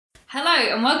Hello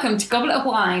and welcome to Goblet of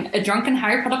Wine, a drunken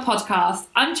Harry Potter podcast.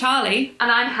 I'm Charlie.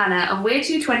 And I'm Hannah, and we're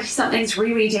two 20-somethings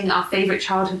rereading our favourite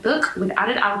childhood book with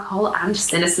added alcohol and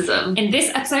cynicism. In this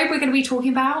episode, we're going to be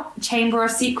talking about Chamber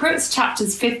of Secrets,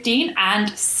 chapters 15 and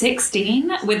 16,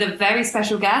 with a very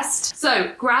special guest.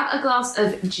 So, grab a glass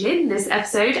of gin this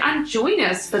episode and join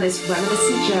us for this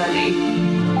reminiscent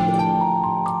journey.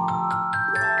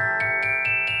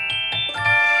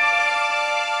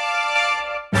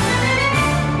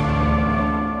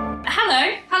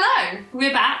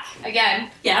 We're back.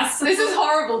 Again. Yes. This is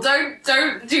horrible.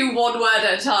 Don't do one word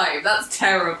at a time. That's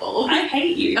terrible. I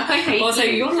hate you. I hate also,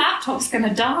 you. your laptop's going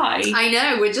to die. I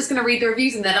know. We're just going to read the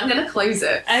reviews and then I'm going to close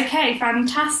it. Okay,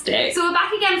 fantastic. So we're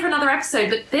back again for another episode,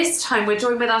 but this time we're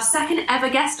joined with our second ever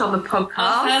guest on the podcast.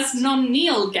 Our first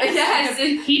non-Neil guest. Yes.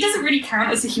 He doesn't really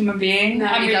count as a human being. No,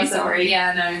 I'm he really doesn't. sorry.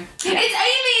 Yeah, no. It's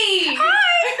Amy! Hi!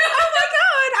 Oh my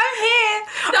god, I'm here!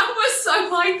 That was so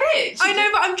high pitched. I know,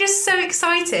 but I'm just so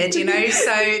excited, you know,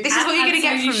 so this is what you're going to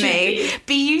get So you from me. should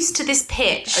Be used to this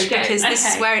pitch, Okay, because this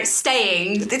okay. is where it's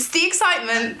staying. It's the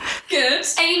excitement. Good.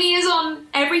 Amy is on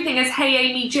everything as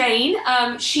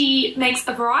HeyAmyJane. She makes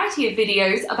a variety of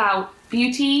videos about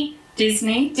beauty,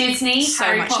 Disney, So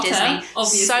Harry much Potter, Disney.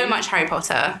 obviously. So much Harry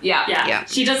Potter. Yeah. Yeah.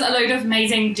 She does a load of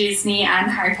amazing Disney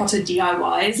and Harry Potter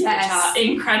DIYs, Yes. which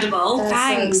are incredible. They're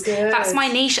Thanks. so good. That's my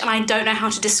niche and I don't know how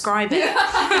to describe it.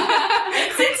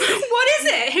 What is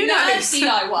it? Who Nerd knows?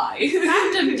 DIY.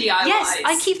 Random DIYs. Yes,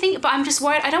 I keep thinking, but I'm just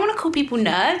worried. I don't want to call people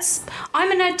nerds.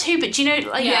 I'm a nerd too, but do you know,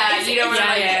 like, Yeah, it's- you don't it's-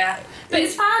 want to yeah. But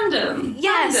it's fandom.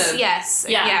 Yes, Fandom. yes,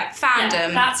 Yeah. fandom. Yeah,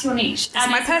 that's your niche. That's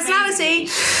And my it's personality.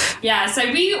 amazing. Yeah, so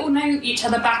we all know each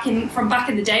other from back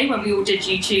in the day when we all did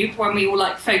YouTube, when we all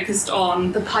like focused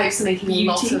on The pipes are making Beauty.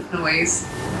 a lot of noise.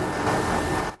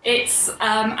 it's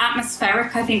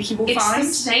atmospheric, I think you will It's find. the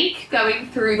snake going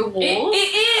through the walls. It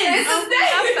is. It's Oh, a snake.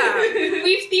 I love that.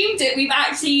 We've themed it. We've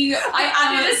actually I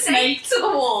added a snake to the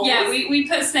wall. Yeah, we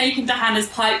put snake into Hannah's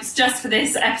pipes just for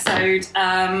this episode.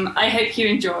 I hope you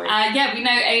enjoy. Yeah, we know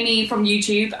Amy from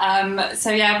YouTube. So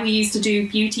yeah, we used to do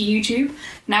beauty YouTube.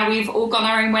 Now we've all gone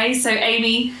our own ways. So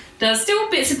Amy does still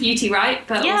bits of beauty, right?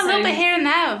 But Yeah, also, a little bit here and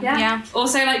there. Yeah.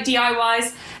 Also like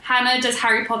DIYs. Hannah does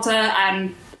Harry Potter,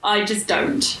 and I just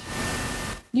don't.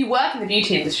 You work in the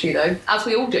beauty industry though, as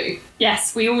we all do.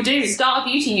 Yes, we all do. Start a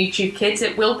beauty YouTube, kids.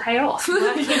 It will pay off. 9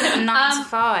 to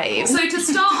 5. So to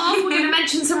start off, we're going to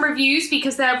mention some reviews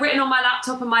because they're written on my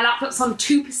laptop and my laptop's on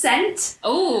 2%.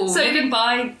 Oh, So living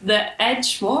by the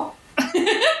edge. What? What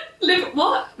is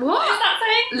that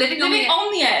saying? Living on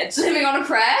the edge. Living on a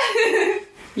prayer.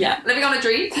 Yeah. Living on a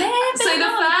dream. So the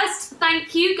first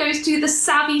thank you goes to the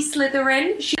Savvy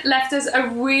Slytherin. She left us a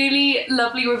really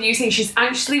lovely review saying she's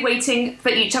anxiously waiting for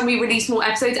each time we release more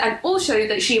episodes, and also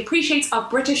that she appreciates our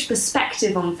British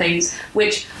perspective on things,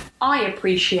 which I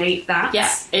appreciate that.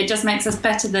 Yes, it just makes us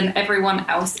better than everyone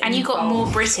else. And you got involved.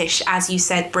 more British, as you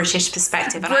said, British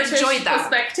perspective. And British I enjoyed that.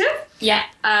 perspective. Yeah.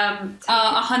 100%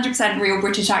 100% real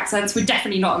British accents. We're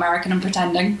definitely not American and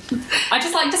pretending. I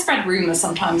just like to spread rumours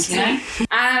sometimes, you know?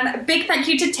 And a big thank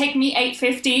you to Take Me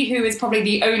 850, who is probably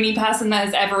the only person that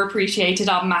has ever appreciated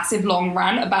our massive long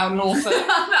rant about Norfolk.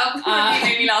 That probably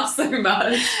made me laugh so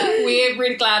much. We're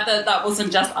really glad that that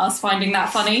wasn't just us finding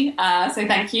that funny. So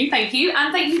thank you. Thank you.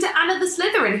 And thank you to Anna the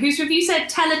Slytherin, whose review said,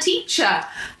 tell a teacher.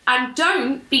 And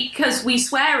don't, because we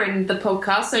swear in the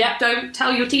podcast, so Yep. don't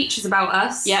tell your teachers about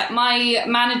us. Yeah, my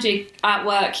manager at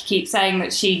work keeps saying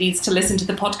that she needs to listen to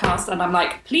the podcast, and I'm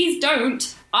like, please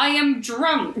don't. I am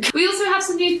drunk. We also have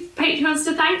some new patrons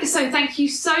to thank, so thank you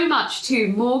so much to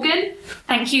Morgan.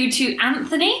 Thank you to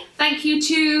Anthony. Thank you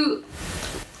to...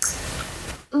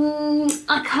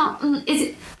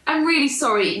 I'm really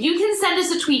sorry. You can send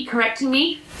us a tweet correcting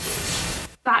me.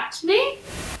 Fatima?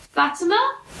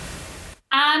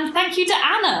 And thank you to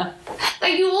Anna.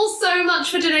 Thank you all so much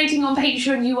for donating on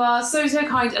Patreon. You are so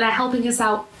kind and are helping us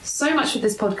out so much with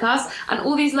this podcast. And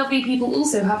all these lovely people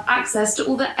also have access to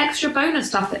all the extra bonus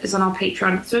stuff that is on our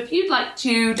Patreon. So if you'd like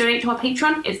to donate to our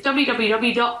Patreon, it's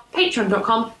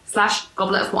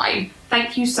www.patreon.com/gobletofwine.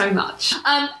 Thank you so much.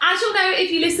 As you'll know,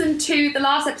 if you listened to the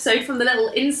last episode from the little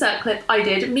insert clip I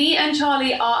did, me and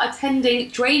Charlie are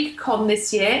attending DrakeCon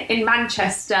this year in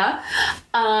Manchester.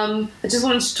 I just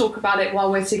wanted to talk about it while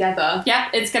we're together. Yeah,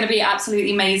 it's going to be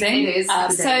absolutely amazing. It is.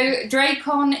 So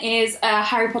DrakeCon is a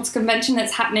Harry Potter convention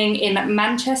that's happening happening in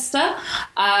Manchester.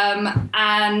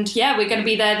 And yeah, we're going to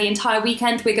be there the entire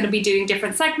weekend. We're going to be doing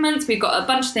different segments. We've got a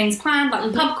bunch of things planned,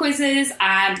 like pub quizzes,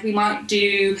 and we might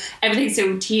do everything's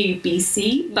still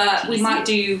TBC, but we might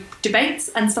do debates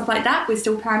and stuff like that. We're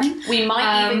still planning. We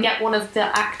might even get one of the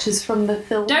actors from the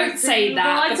film. Don't say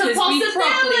that, because we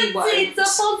probably won't. It's a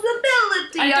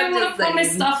possibility. I don't want to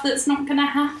promise stuff that's not going to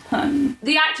happen.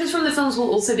 The actors from the films will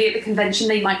also be at the convention.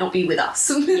 They might not be with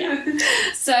us. Yeah.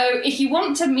 So if you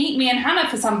want to meet me and Hannah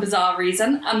for some bizarre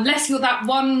reason, unless you're that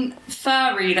one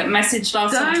furry that messaged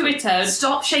us on Twitter...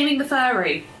 Stop shaming the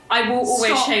furry. I will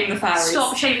always shame the furries.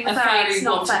 Stop shaming the furry. It's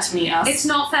not fair to meet us. It's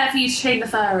not fair for you to shame the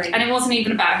furry. And it wasn't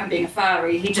even about him being a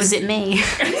furry. He just... Was it me?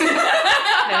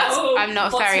 No, I'm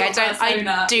not a furry.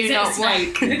 I do not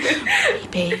want.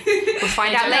 Maybe we'll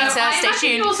find out later. Stay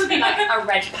tuned. You'd also be like a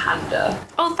red panda.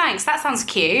 Oh, thanks. That sounds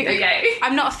cute. Okay.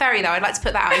 I'm not a furry though. I'd like to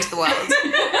put that out into the world.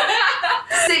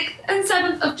 6th and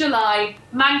 7th of July,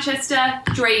 Manchester,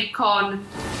 DrakeCon.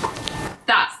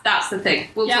 That's the thing.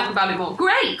 We'll talk about it more.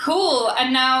 Great. Cool.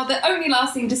 And now the only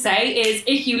last thing to say is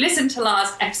if you listened to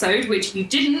last episode, which you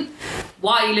didn't,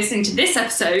 while you're listening to this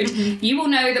episode, you will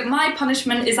know that my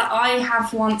punishment is that I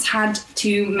have once had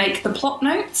to make the plot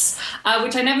notes,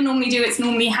 which I never normally do. It's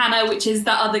normally Hannah, which is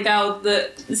the other girl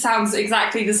that sounds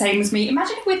exactly the same as me.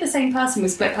 Imagine if we're the same person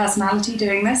with split personality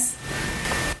doing this.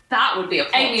 That would be a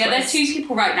plot Amy, are there two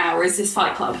people right now, or is this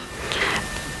Fight Club?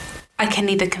 I can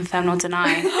neither confirm nor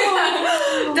deny.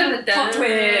 Plot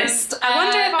twist. I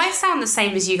wonder if I sound the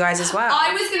same as you guys as well.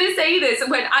 I was going to say this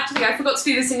when actually I forgot to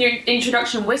do this in your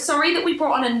introduction. We're sorry that we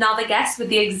brought on another guest with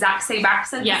the exact same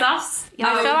accent as us.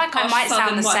 Yeah, I feel like I might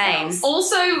sound the same.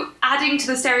 Also, adding to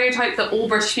the stereotype that all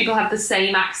British people have the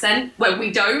same accent, when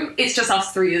we don't, it's just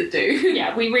us three that do.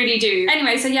 Yeah, we really do.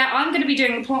 Anyway, so yeah, I'm going to be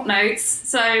doing the plot notes,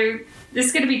 so... This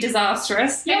is going to be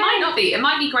disastrous. It might not be. It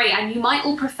might be great, and you might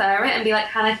all prefer it and be like,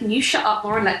 Hannah, can you shut up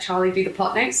more and let Charlie do the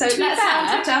plot notes? So let us know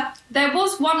on Twitter. There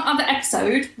was one other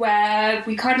episode where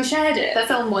we kind of shared it. The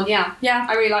film one, yeah. Yeah.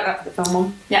 I really like that for the film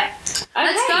one. Yeah. Okay.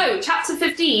 Let's go. Chapter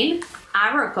 15,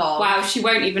 Aragog. Wow, she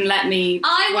won't even let me...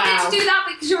 I wanted to do that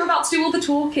because you're about to do all the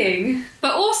talking.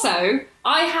 But also...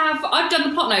 I've done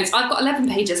the plot notes. I've got 11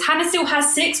 pages. Hannah still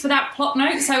has 6 without plot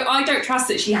notes, so I don't trust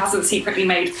that she hasn't secretly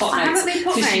made plot notes. I haven't made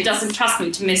plot notes. Because she doesn't trust me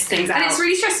to miss things out. And it's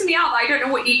really stressing me out that I don't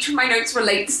know what each of my notes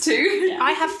relates to. Yeah.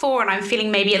 I have 4 and I'm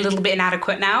feeling maybe a little bit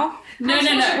inadequate now. No.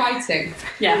 Writing.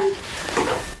 Yeah.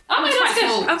 Oh my god, that's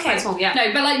good. Okay. Quite small, yeah.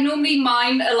 No, but like normally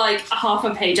mine are like half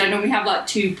a page. I normally have like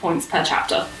 2 points per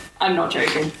chapter. I'm not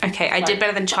joking. Okay, I did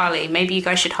better than Charlie. Maybe you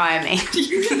guys should hire me. Wait,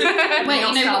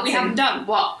 you know what we haven't done?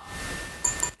 What?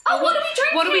 Oh, what are we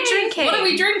drinking? What are we drinking? What are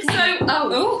we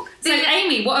drinking? So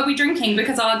Amy, what are we drinking?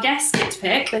 Because our guests get to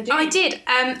pick. I did.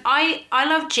 I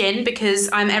love gin because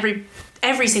I'm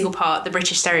every single part the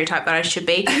British stereotype that I should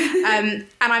be. And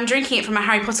I'm drinking it from a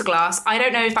Harry Potter glass. I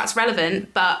don't know if that's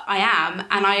relevant, but I am.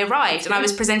 And I arrived and I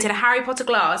was presented a Harry Potter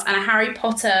glass and a Harry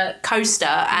Potter coaster.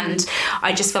 And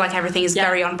I just feel like everything is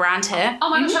very on brand here. Oh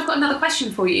my gosh, I've got another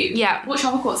question for you. Yeah. What's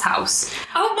your Hogwarts house?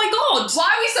 Oh my god! Why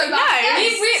are we so bad?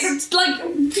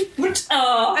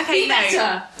 Okay,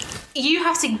 better. You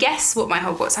have to guess what my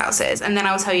Hogwarts house is, and then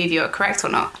I will tell you if you're correct or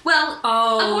not. Well,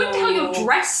 according to how you're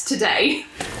dressed today,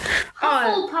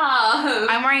 Hufflepuff.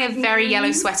 I'm wearing a very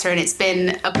yellow sweater, and it's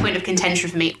been a point of contention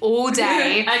for me all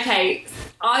day. Okay,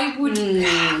 I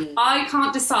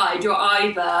can't decide. You're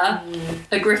either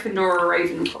a Gryffindor or a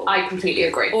Ravenclaw. I completely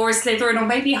agree. Or a Slytherin or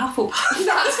maybe a Hufflepuff.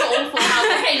 That's awful.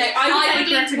 Okay, no, I would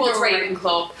lean towards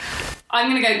Ravenclaw. I'm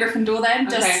going to go Gryffindor then,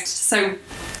 just so...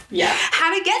 Yeah.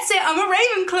 Hannah gets it. I'm a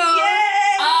Ravenclaw.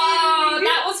 Yay! Oh,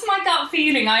 that was my gut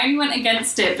feeling. I only went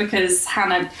against it because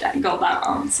Hannah got that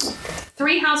answer.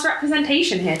 3 house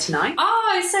representation here tonight.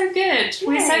 Oh, it's so good.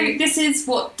 This is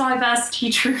what diversity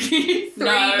truly is.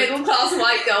 3 middle-class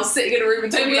white girls sitting in a room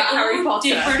and talking about Harry Potter.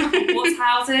 Different Hogwarts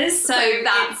houses. So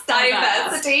that's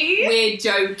diversity. We're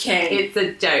joking. It's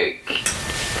a joke.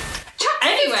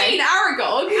 Anyway,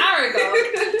 Aragog.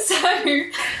 So,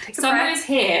 summer is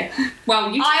here.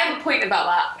 Well, I have a point about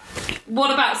that.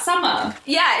 What about summer?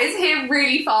 Yeah, it's here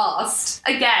really fast.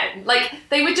 Again, like,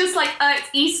 they were just like, it's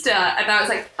Easter, and now it's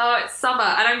like, it's summer.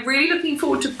 And I'm really looking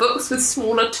forward to books with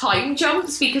smaller time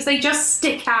jumps because they just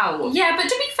stick out. Yeah, but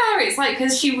to be fair, it's like,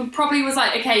 because she probably was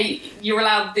like, okay, you're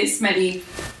allowed this many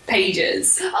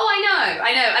pages. Oh, I know.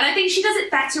 And I think she does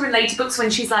it better in later books when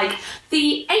she's like,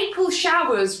 the April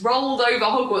showers rolled over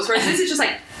Hogwarts, whereas this is just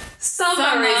like,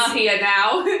 summer is here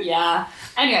now. Yeah.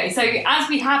 Anyway, so as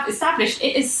we have established,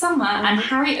 it is summer and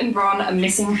Harry and Ron are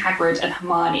missing Hagrid and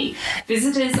Hermione.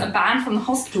 Visitors are banned from the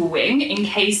hospital wing in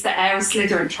case the heir of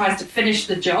Slytherin tries to finish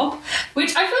the job,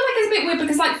 which I feel like is a bit weird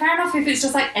because, like, fair enough if it's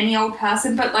just, like, any old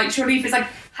person, but, like, surely if it's, like,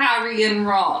 Harry and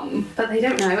Ron. But they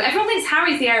don't know. Everyone thinks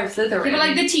Harry's the heir of Slytherin. Yeah, but,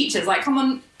 like, the teachers, like, come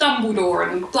on,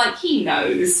 Dumbledore, and, like, he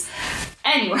knows.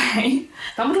 Anyway.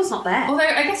 Dumbledore's not there. Although,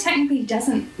 I guess technically he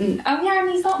doesn't... Oh, yeah, and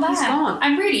he's not there. He's gone.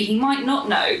 And really, he might not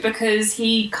know, because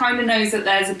he kind of knows that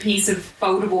there's a piece of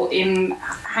Voldemort in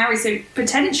Harry, so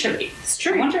potentially. It's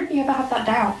true. I wonder if he ever had that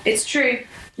doubt. It's true.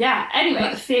 Yeah,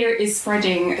 anyway, fear is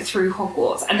spreading through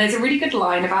Hogwarts, and there's a really good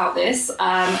line about this.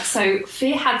 So,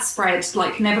 fear had spread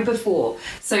like never before,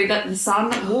 so that the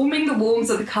sun, warming the walls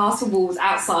of the castle walls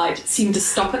outside, seemed to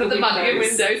stop at the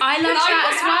windows. I love that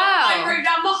as well. I wrote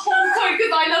down the whole quote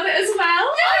because I love it as well. I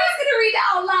was going to read it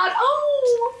out loud.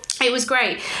 Oh! It was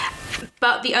great.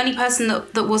 But the only person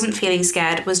that wasn't feeling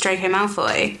scared was Draco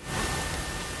Malfoy.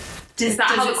 Is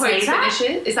that how the quote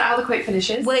finishes? Is that how the quote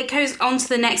finishes? Well, it goes on to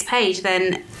the next page.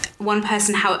 Then one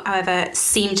person, however,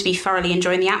 seemed to be thoroughly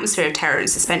enjoying the atmosphere of terror and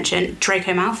suspension.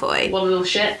 Draco Malfoy. What a little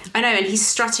shit. I know, and he's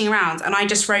strutting around. And I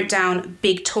just wrote down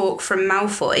big talk from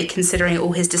Malfoy, considering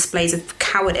all his displays of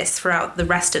cowardice throughout the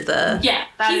rest of the... Yeah,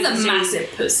 he's a massive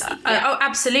pussy. Oh,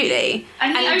 absolutely.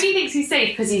 And he only thinks he's safe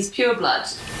because he's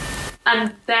pureblood.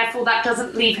 And therefore that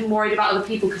doesn't leave him worried about other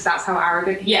people because that's how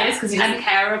arrogant he is, because he doesn't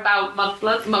care about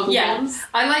muggle-borns.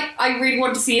 I really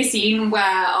want to see a scene where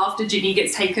after Ginny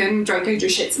gets taken, Draco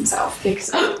just shits himself. Because,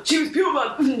 she was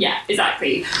pureblood. Yeah,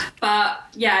 exactly. But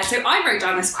yeah, so I wrote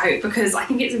down this quote because I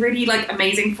think it's really like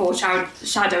amazing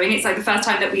foreshadowing. It's like the first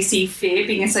time that we see fear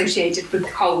being associated with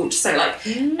cold. So like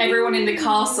everyone in the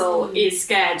castle is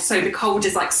scared, so the cold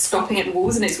is like stopping at the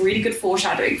walls, and it's really good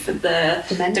foreshadowing for the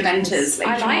Dementors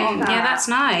later on. That. Yeah, that's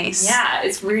nice. Yeah,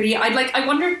 it's really... I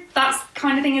wonder if that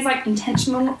kind of thing is, like,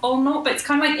 intentional or not, but it's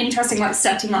kind of, like, interesting, like,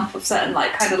 setting up of certain,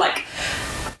 like, kind of, like...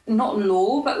 Not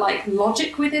lore, but like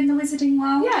logic within the wizarding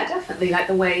world. Yeah, definitely. Like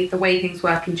the way things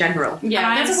work in general. Yeah, and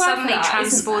I am there's a word suddenly for that,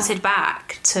 transported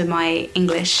back to my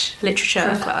English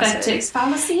literature classes. Pathetic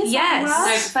fallacy. Is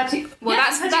yes. that the word? Well,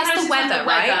 that's the weather,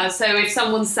 right? So if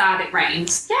someone's sad, it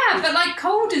rains. Yeah, but like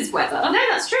cold is weather. No,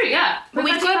 that's true. Yeah, but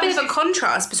we've got a bit of a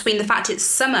contrast between the fact it's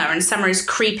summer and summer is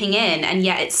creeping in, and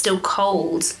yet it's still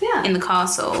cold in the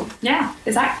castle. Yeah,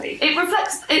 exactly. It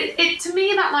reflects. It to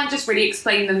me, that line just really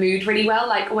explained the mood really well.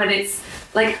 Like when it's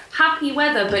like happy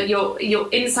weather, but you're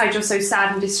inside, you're so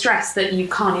sad and distressed that you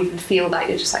can't even feel that.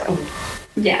 You're just like, oh,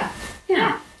 yeah.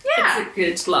 It's a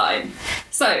good line.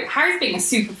 So Harry's being a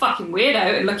super fucking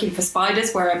weirdo and looking for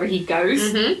spiders wherever he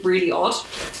goes. Really odd.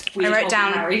 I wrote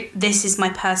down, Harry. This is my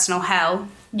personal hell.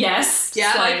 Yes.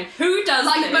 Yeah. So, like, who does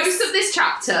like this? most of this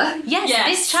chapter? Yes.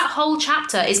 This whole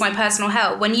chapter is my personal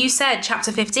hell. When you said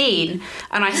chapter 15,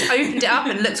 and I opened it up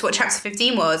and looked what chapter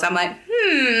 15 was, I'm like,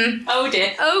 Oh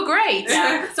dear. oh great.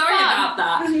 Yeah, sorry about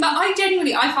that. But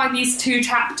I find these two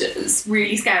chapters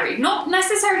really scary. Not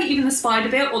necessarily even the spider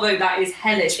bit, although that is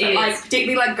hellish, but like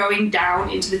particularly like going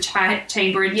down into the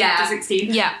chamber in chapter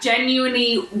 16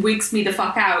 genuinely wigs me the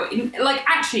fuck out. Like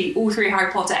actually all three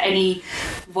Harry Potter, any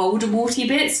Voldemort-y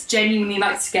bits genuinely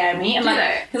like scare me, and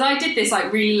like because I did this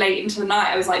like really late into the night.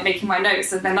 I was like making my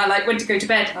notes, and then I like went to go to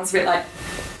bed and I was a bit like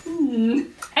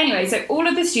Anyway, so all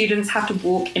of the students have to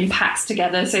walk in packs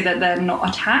together so that they're not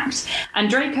attacked. And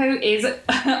Draco is,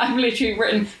 I've literally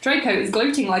written, Draco is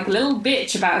gloating like a little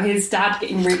bitch about his dad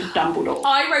getting rid of Dumbledore.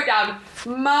 I wrote down,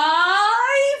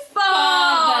 my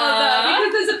father.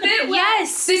 Because there's a bit where...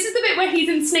 Yes. This is the bit where he's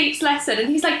in Snape's lesson and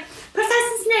he's like,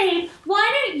 Professor Snape,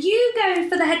 why don't you go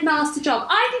for the headmaster job?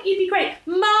 I think you'd be great.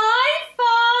 My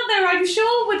father, I'm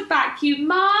sure, would back you.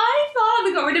 My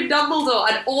father got rid of Dumbledore,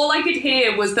 and all I could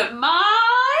hear was that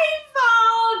my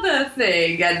father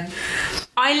thing. And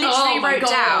I literally wrote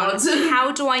down,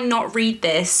 how do I not read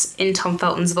this in Tom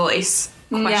Felton's voice?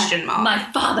 Question mark. My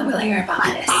father will hear about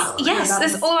this. Yes,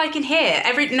 that's all I can hear.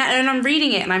 And I'm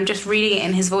reading it, and I'm just reading it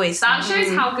in his voice. That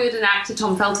shows how good an actor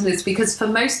Tom Felton is, because for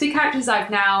most of the characters I've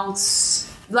now...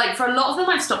 Like, for a lot of them,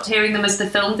 I've stopped hearing them as the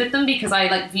film did them because I,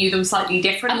 like, view them slightly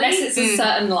differently. Unless it's a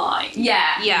certain line.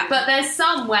 Yeah. But there's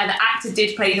some where the actor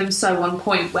did play them so on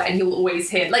point where you'll always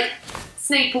hear... Like,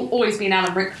 Snape will always be in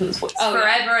Alan Rickman's voice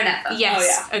forever and ever.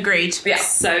 Yes, agreed. Yeah,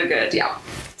 so good. Yeah.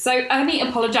 So Ernie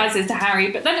apologises to Harry,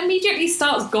 but then immediately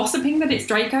starts gossiping that it's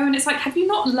Draco, and it's like, have you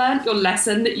not learnt your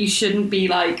lesson that you shouldn't be,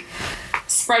 like,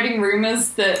 spreading rumours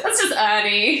that... That's just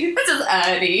Ernie.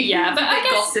 Yeah, but I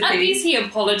guess at least he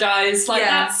apologised. Like,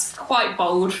 that's quite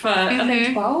bold for... Are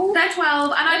they 12? They're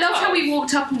 12, and I loved how he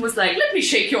walked up and was like, let me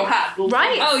shake your hand.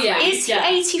 Right. Oh, yeah. Is he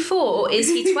 84 or is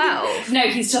he 12? No,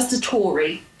 he's just a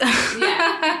Tory.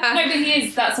 Yeah. No, but he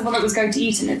is. That's the one that was going to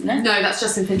Eton, isn't it? No, that's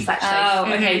Justin Finch,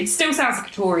 actually. Oh, okay. Still sounds like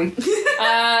a Tory.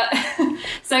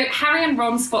 So Harry and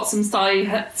Ron spot some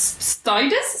spiders,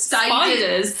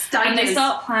 and they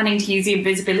start planning to use the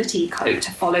invisibility cloak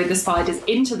to follow the spiders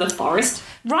into the forest.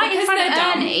 Right in front of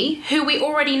Ernie, who we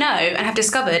already know and have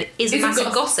discovered is a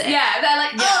massive gossip. Yeah, they're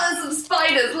like, oh, there's some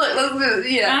spiders, look,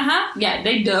 yeah. Uh-huh. Yeah,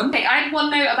 they dumb. Okay, I had one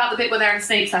note about the bit where they're in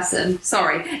Snape's lesson.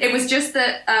 Sorry. It was just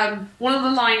that one of the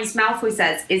lines Malfoy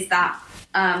says is that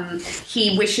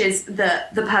he wishes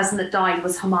that the person that died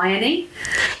was Hermione.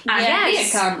 And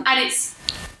and it's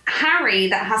Harry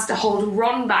that has to hold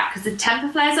Ron back because the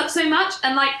temper flares up so much.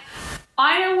 And, like,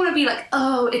 I don't want to be like,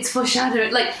 oh, it's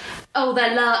foreshadowing. Like, oh,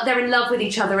 they're in love with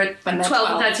each other at 12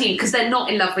 and 13 because they're not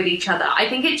in love with each other. I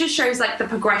think it just shows, like, the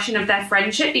progression of their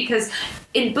friendship because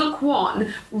in book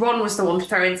 1, Ron was the one to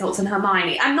throw insults on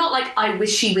Hermione. And not like, I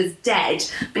wish she was dead,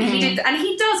 but he did, and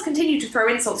he does continue to throw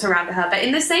insults around to her, but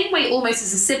in the same way, almost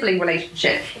as a sibling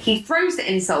relationship, he throws the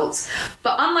insults.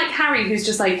 But unlike Harry, who's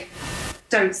just like,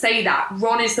 don't say that,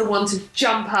 Ron is the one to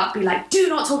jump up, be like, do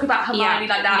not talk about Hermione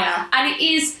like that. Yeah. And it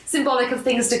is symbolic of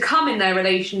things to come in their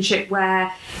relationship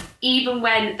where even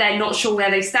when they're not sure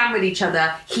where they stand with each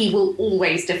other, he will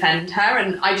always defend her.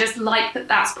 And I just like that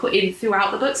that's put in throughout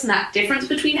the books, and that difference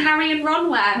between Harry and Ron,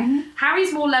 where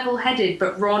Harry's more level-headed,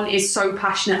 but Ron is so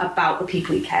passionate about the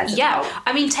people he cares about. Yeah,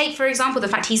 I mean, take, for example, the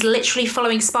fact he's literally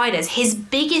following spiders. His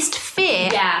biggest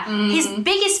fear, his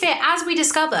biggest fear, as we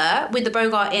discover with the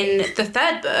Bogart in the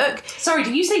 3rd book... Sorry,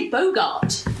 did you say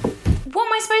Bogart? What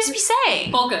am I supposed to be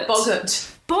saying? Boggart.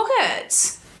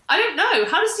 I don't know.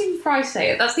 How does Stephen Fry say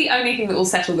it? That's the only thing that will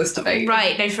settle this debate.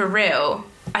 Right, no, for real.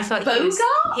 I feel like Bogart?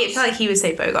 He felt like he would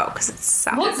say Bogart because it's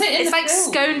sad. What's it in It's the like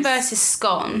films? scone versus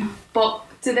scone. But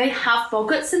do they have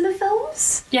Boggarts in the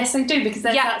films? Yes, they do, because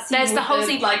there's that scene there's the with whole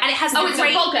scene, like, and it has Oh, it's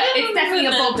a Boggart. It's definitely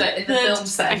a Boggart in the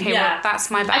films then. Okay, well, that's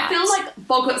my bad. I feel like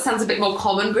Boggart sounds a bit more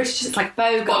common British. It's like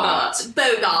Bogart.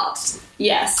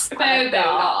 Yes,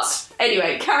 Bogart.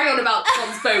 Anyway, carry on about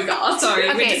Ron's Bogart. Sorry,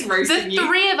 we're just roasting the you.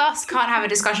 three of us can't have a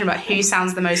discussion about who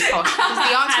sounds the most posh, because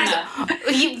the answer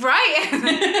is... Right?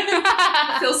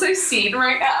 I feel so seen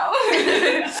right now.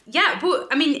 Yeah, but,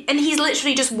 I mean, and he's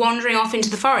literally just wandering off into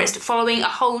the forest, following a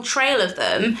whole trail of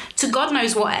them to God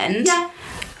knows what end. Yeah.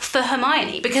 For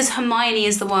Hermione, because Hermione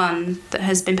is the one that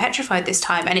has been petrified this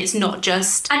time, and it's not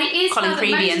just and it is Colin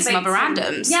Creevy and some other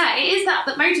randoms. Yeah, it is that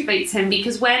motivates him,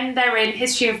 because when they're in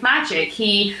History of Magic,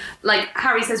 he, like,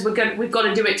 Harry says, we've got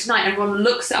to do it tonight, and Ron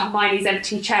looks at Hermione's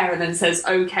empty chair and then says,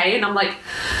 okay, and I'm like...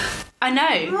 I know.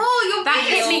 Oh, that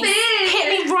hit me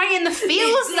right in the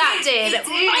feels. That did.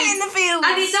 Right in the feels.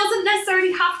 And it doesn't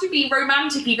necessarily have to be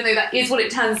romantic, even though that is what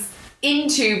it turns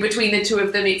into between the two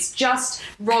of them. It's just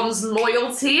Ron's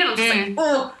loyalty, and I'm just like,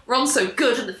 oh, Ron's so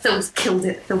good, and the films killed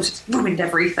it. The films just ruined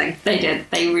everything. They did.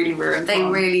 They really ruined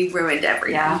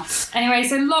everything. Yeah. Anyway,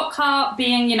 so Lockhart,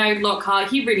 being, Lockhart,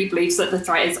 he really believes that the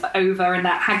threat is over and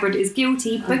that Hagrid is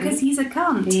guilty because he's a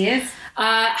cunt. He is.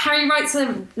 Harry writes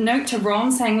a note to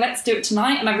Ron saying, let's do it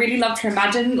tonight, and I really love to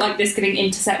imagine, like, this getting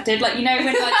intercepted. Like, when,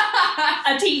 like,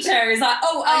 a teacher is like,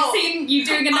 I've seen you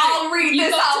doing a note. I'll read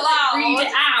this out loud. Read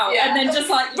it out. Yeah. And then just,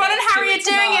 like, Ron and Harry are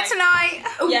doing it tonight.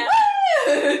 Yeah.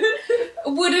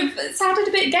 Would have sounded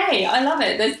a bit gay. I love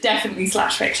it. There's definitely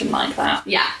slash fiction like that.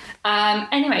 Yeah.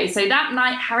 Anyway, so that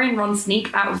night, Harry and Ron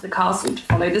sneak out of the castle to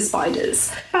follow the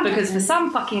spiders. Because for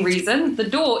some fucking reason, the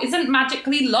door isn't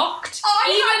magically locked.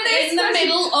 Even in the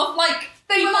middle of, like...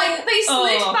 They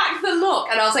slid back the lock,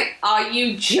 and I was like, are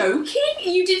you joking?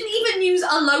 You didn't even use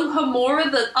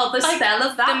Alohomora, the other spell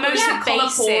of that? The most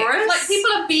basic. Like,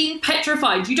 people are being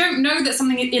petrified. You don't know that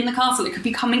something in the castle, it could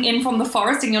be coming in from the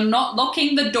forest, and you're not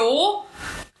locking the door?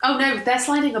 Oh no, they're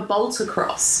sliding a bolt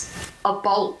across. A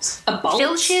bolt.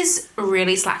 Filch is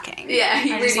really slacking. Yeah,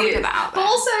 he really is. Put that out there.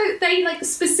 But also, they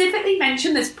specifically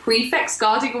mention there's prefects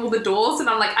guarding all the doors, and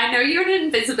I'm like, I know you're in an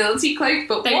invisibility cloak,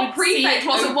 but what prefect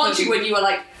wasn't watching when you were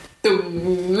like,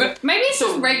 Dum. Maybe it's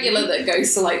just regular that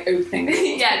ghosts are like opening the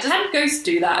doors. Yeah, just have ghosts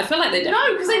do that. I feel like they don't.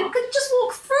 No, because they could just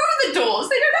walk through the doors.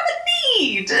 They don't have a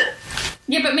need.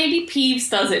 Yeah, but maybe Peeves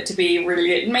does it to be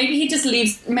really... Maybe he just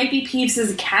leaves... Maybe Peeves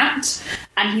is a cat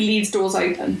and he leaves doors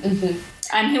open. Mm-hmm.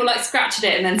 And he'll, scratch at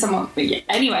it and then someone... Yeah.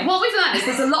 Anyway. What we've learned is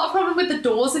there's a lot of problem with the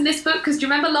doors in this book, because do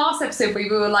you remember last episode where we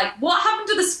were like, what happened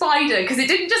to the spider? Because it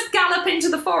didn't just gallop into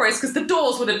the forest because the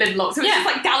doors would have been locked. So it was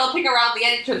just, galloping around the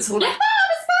entrance. And we're like, the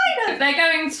They're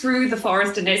going through the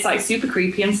forest and it's like super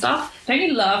creepy and stuff. Don't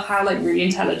you love how like really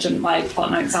intelligent my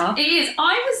plot notes are? It is.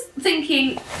 I was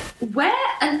thinking, where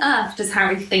on earth does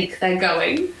Harry think they're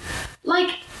going?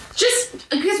 Like, just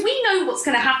because we know what's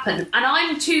going to happen, and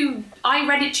I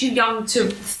read it too young to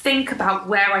think about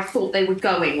where I thought they were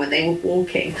going when they were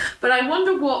walking. But I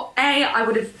wonder where I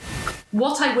would have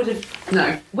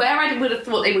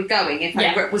thought they were going if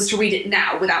I was to read it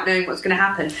now without knowing what's going to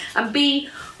happen, and B,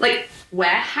 like, where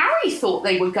Harry thought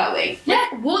they were going.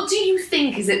 Like, what do you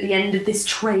think is at the end of this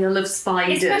trail of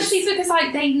spiders? Especially because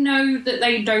like they know that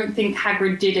they don't think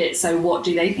Hagrid did it, so what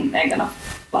do they think they're gonna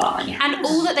find? And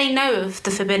all that they know of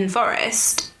the Forbidden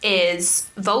Forest is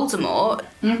Voldemort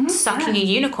sucking a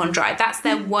unicorn dry. That's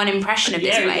their one impression of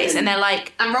this place. And they're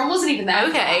like... And Ron wasn't even there.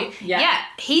 Okay. Yeah.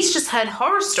 He's just heard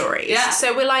horror stories. Yeah.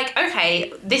 So we're like,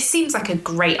 okay, this seems like a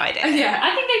great idea. Yeah.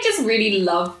 I think they just really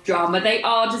love drama. They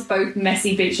are just both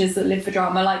messy bitches that live for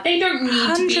drama. Like, they don't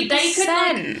need to be...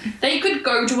 100%. They could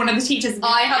go to one of the teachers and be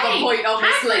I have a point on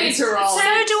this later on.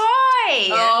 So do I.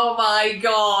 Oh my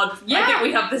god. Yeah. I think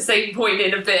we have the same point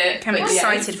in a bit. I'm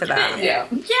excited for that. Yeah,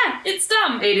 it's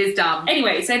dumb. It is dumb.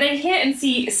 Anyway, so they hear and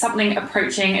see something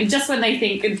approaching, and just when they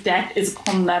think death is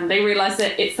upon them, they realise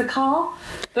that it's the car.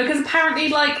 Because apparently,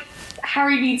 like,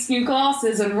 Harry needs new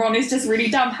glasses and Ron is just really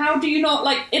dumb. How do you not,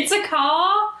 like, it's a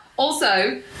car?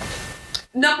 Also,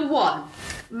 number one,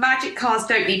 magic cars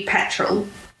don't need petrol.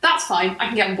 That's fine, I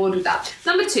can get on board with that.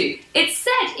 Number two, it's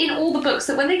said in all the books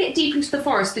that when they get deep into the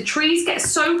forest, the trees get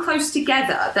so close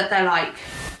together that they're like...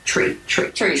 Tree.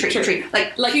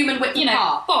 Like human width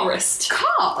car. Forest.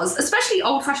 Cars, especially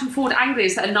old-fashioned Ford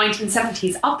Anglias that are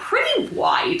 1970s, are pretty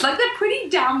wide. Like, they're pretty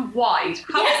damn wide.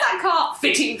 How is that car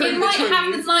fitting through the trees? It might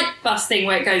have this, like, bus thing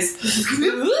where it goes...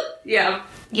 Yeah.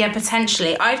 Yeah,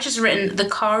 potentially. I've just written, the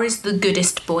car is the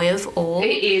goodest boy of all.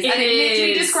 It is. And it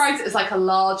literally describes it as like a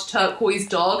large turquoise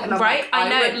dog. And I'm like,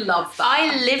 I would love that.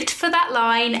 I lived for that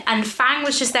line, and Fang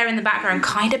was just there in the background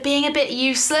kind of being a bit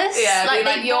useless. Yeah,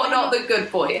 like you're not the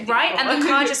good boy. Right? And the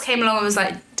car just came along and was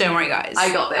like, don't worry, guys.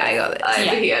 I got this.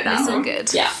 I'm here now. It's all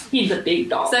good. Yeah, he's a big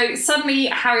dog. So suddenly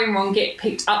Harry and Ron get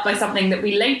picked up by something that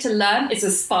we later learn is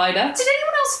a spider. Did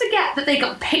anyone else forget that they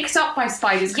got picked up by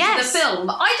spiders in the film?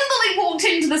 I just thought they walked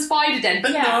into the spider den,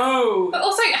 but no. But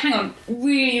also, hang on,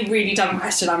 really, really dumb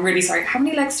question. I'm really sorry. How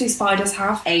many legs do spiders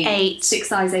have? 8.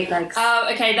 6 eyes, 8 legs. Oh,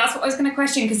 okay, that's what I was going to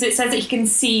question, because it says that he can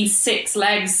see 6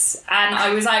 legs, and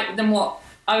I was like, then what?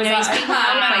 I was like,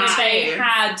 how many they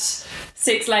had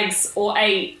 6 legs or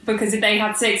 8? Because if they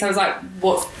had 6, I was like,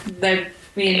 what?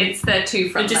 It's their 2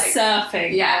 front legs. They're just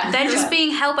surfing. Yeah. They're just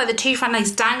being held by the 2 front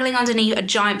legs dangling underneath a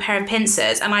giant pair of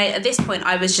pincers. And at this point,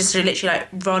 I was just literally like,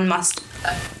 Ron must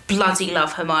bloody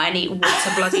love Hermione. What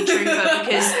a bloody trooper.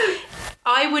 Because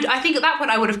I think at that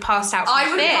point I would have passed out. I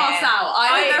would have passed out.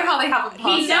 I don't know how they haven't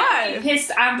passed out. He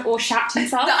pissed and or shat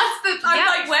himself.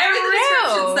 I'm like, where are the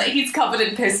descriptions that he's covered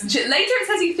in piss and shit? Later it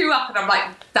says he threw up, and I'm like,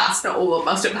 that's not all that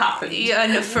must have happened. Yeah,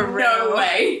 no, for real. No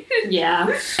way. Yeah.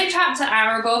 They chat to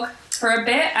Aragog for a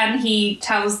bit, and he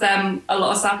tells them a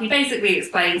lot of stuff. He basically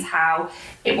explains how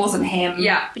it wasn't him.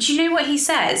 Yeah. But you know what he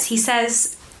says? He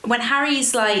says, when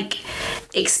Harry's like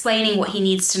explaining what he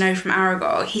needs to know from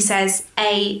Aragog, he says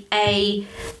a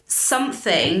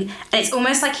something, and it's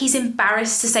almost like he's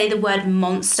embarrassed to say the word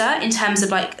monster in terms of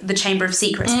like the Chamber of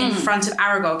Secrets in front of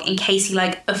Aragog in case he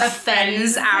like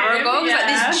offends Aragog. Yeah. Like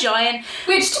this giant,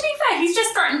 which, to be fair, he's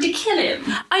just threatened to kill him.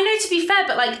 I know, to be fair,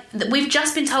 but like we've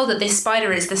just been told that this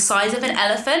spider is the size of an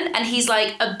elephant, and he's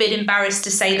like a bit embarrassed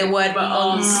to say the word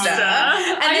monster.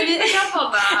 And I didn't pick up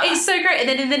on that. It's so great. And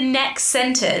then in the next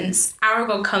sentence,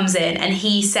 Aragog comes in and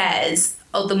he says,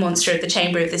 oh, the monster of the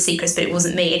Chamber of the Secrets, but it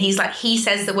wasn't me. And he's like, he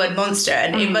says the word monster,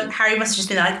 and Harry must have just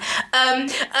been like, you're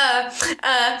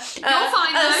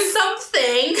fine, though.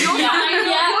 Something. You're fine, you're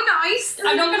nice.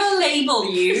 I'm not going to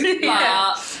label you,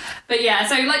 but yeah,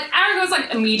 so like Aragog's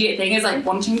like immediate thing is like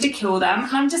wanting to kill them,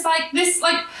 and I'm just like, this,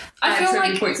 like, I feel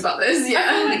like points about this. Yeah,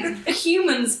 I feel like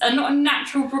humans are not a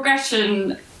natural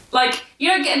progression. Like, you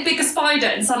don't get a bigger spider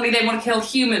and suddenly they want to kill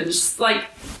humans. Like,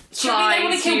 surely they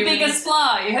want to kill bigger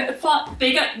flies.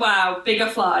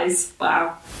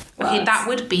 Wow. Okay, that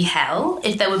would be hell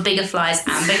if there were bigger flies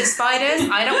and bigger spiders.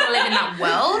 I don't want to live in that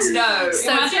world. No.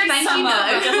 So thank you,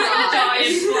 no. Just like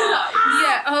giant flies.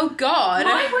 Yeah, oh god.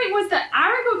 My point was that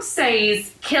Aragog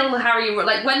says kill Harry and Ron.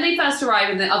 Like, when they first arrive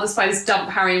and the other spiders dump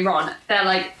Harry and Ron, they're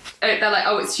like,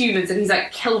 oh, it's humans, and he's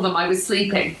like, kill them, I was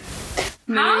sleeping.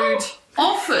 Mood.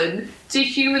 often do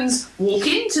humans walk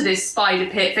into this spider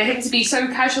pit for him to be so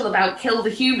casual about kill the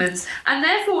humans? And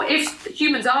therefore, if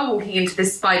humans are walking into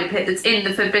this spider pit that's in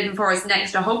the Forbidden Forest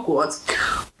next to Hogwarts,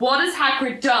 what has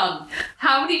Hagrid done?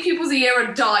 How many pupils a year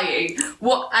are dying?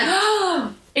 What?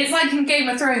 And it's like in Game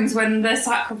of Thrones when they're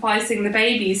sacrificing the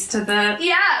babies to the...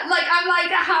 Yeah, like, I'm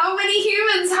like, how many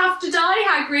humans have to die,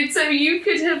 Hagrid, so you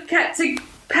could have kept a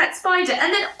pet spider?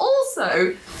 And then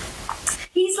also...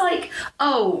 He's like,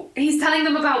 he's telling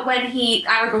them about when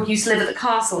Aragog used to live at the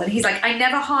castle, and he's like, I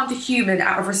never harmed a human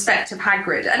out of respect of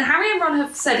Hagrid. And Harry and Ron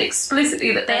have said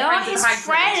explicitly that They they're are friends his with Hagrid.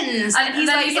 friends. And he's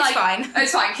like, it's fine.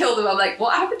 It's fine, kill them. I'm like,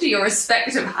 what happened to your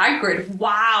respect of Hagrid?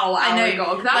 Wow, I know.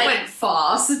 Aragog, that went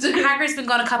fast. Hagrid's been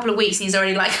gone a couple of weeks and he's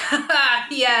already like,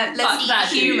 yeah, let's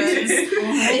Fuck eat humans.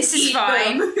 This is Eat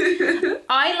fine. them.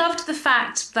 I loved the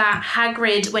fact that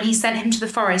Hagrid, when he sent him to the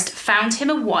forest, found him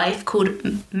a wife called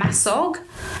Masog.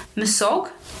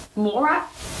 Morat?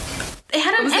 It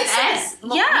had an Was it S. S?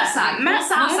 Mossag.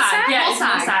 Mossag. Yeah, it's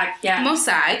Mossag. Mossag. Yeah.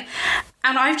 Mossag.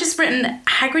 And I've just written,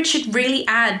 Hagrid should really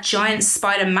add giant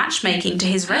spider matchmaking to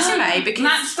his resume because...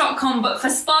 Match.com, but for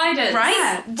spiders.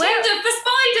 Right? Tinder for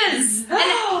spiders.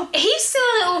 And he's still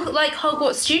a little, like,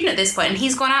 Hogwarts student at this point, and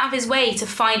he's gone out of his way to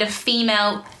find a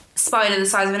female spider the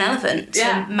size of an elephant to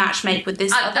matchmake with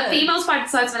this other... A female spider the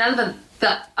size of an elephant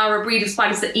that are a breed of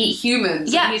spiders that eat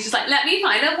humans. Yeah. And he's just like, let me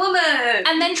find a woman.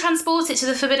 And then transport it to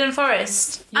the Forbidden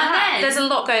Forest. Yeah. And then... There's a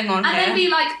lot going on And here. then be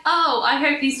like, I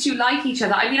hope these two like each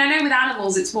other. I mean, I know with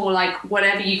animals it's more like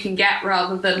whatever you can get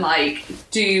rather than like,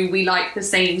 do we like the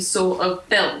same sort of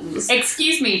films?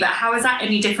 Excuse me, but how is that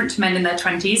any different to men in their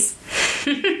 20s?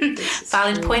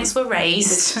 Valid points were raised.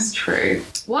 This is true.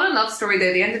 What a love story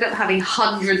though. They ended up having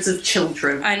hundreds of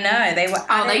children. I know, they were...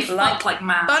 they fucked like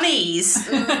mad. bunnies.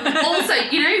 Also,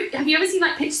 you know, have you ever seen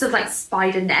like pictures of like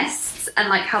spider nests and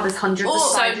like how there's hundreds of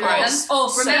spiders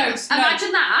in them?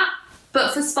 Imagine that,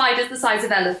 but for spiders the size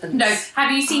of elephants. No,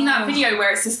 have you seen that video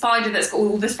where it's a spider that's got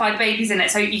all the spider babies in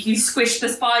it, so you squish the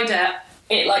spider,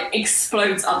 it like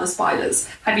explodes other spiders.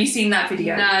 Have you seen that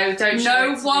video? No, don't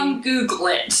show it to one me. Google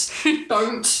it.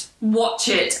 Don't watch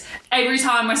it. Every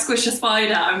time I squish a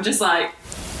spider, I'm just like,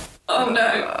 oh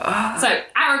no. So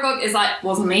Aragog is like,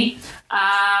 wasn't me.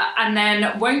 And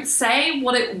then won't say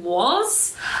what it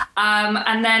was.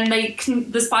 And then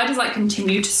the spiders like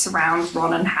continue to surround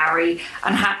Ron and Harry.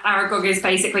 And Aragog is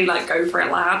basically like, go for it,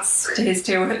 lads, to his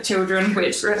children,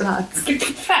 which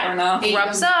fair enough.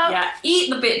 Rubs up. Yeah, eat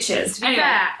the bitches. Anyway.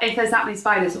 Yeah, if there's that many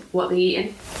spiders, what are they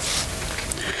eating?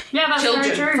 Yeah, that's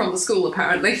Children very true. from the school,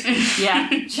 apparently. Yeah,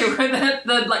 children,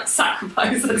 the like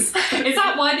sacrifices. Is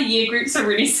that why the year groups are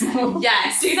really small?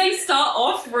 Yes. Do they start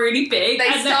off really big?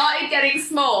 They started getting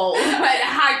small when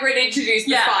Hagrid introduced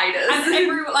the spiders. And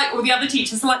everyone, like all the other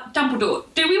teachers, are like, Dumbledore,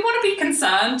 do we want to be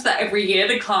concerned that every year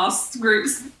the class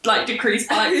groups like decrease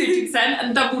by like 50%?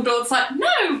 And Dumbledore's like,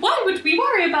 no, why would we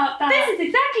worry about that? This is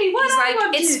exactly what He's I like,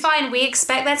 wanted. it's fine, we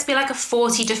expect there to be like a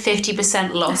 40 to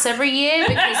 50% loss every year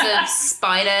because of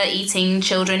spider-eating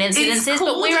children incidences,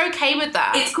 but we're okay with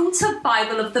that. It's called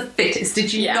survival of the fittest.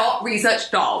 Did you not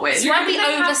research Darwin? It's why we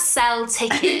oversell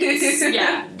tickets.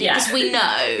 Yeah. Because we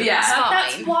know. Yeah. It's fine.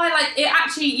 That's why, like, it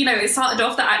actually, you know, it started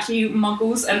off that actually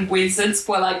muggles and wizards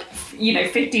were like, you know,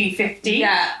 50-50.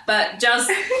 Yeah. But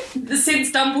just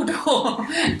since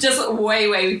Dumbledore, just way,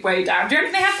 way, way down. Do you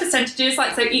reckon they have percentages?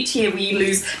 Like, so each year we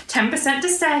lose 10% to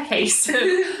staircase,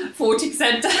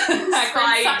 40% to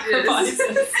sacrifices.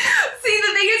 See,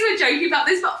 the thing is, we're joking about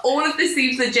this, but all of this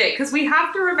seems legit because we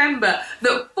have to remember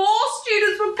that 4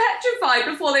 students were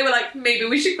petrified before they were like, maybe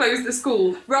we should close the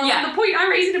school. Rather than the point I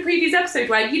raised in a previous episode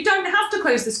where you don't have to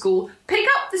close the school, pick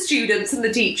up the students and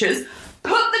the teachers,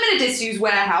 put them in a disused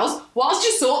warehouse whilst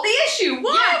you sort the issue.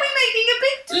 Why are we making a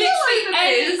big deal Literally out of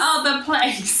any this? other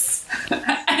place.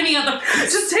 Any other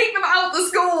place. Just take them out of the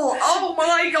school. Oh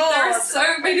my god. There are so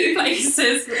many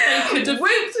places that they could have...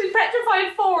 Whoops, we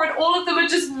petrified 4 and all of them are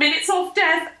just minutes off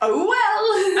death. Oh well.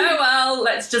 Oh well,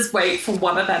 let's just wait for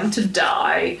one of them to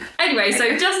die. Anyway,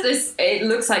 so just as it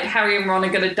looks like Harry and Ron are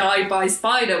going to die by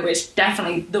spider, which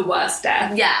definitely the worst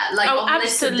death. Yeah, like Oh, on the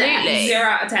list of absolutely. deaths. 0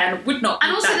 out of 10 would not be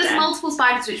And also that there's death. multiple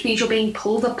spiders, which means you're being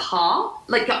pulled apart.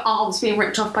 Like your arms being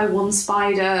ripped off by one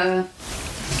spider.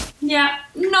 Yeah,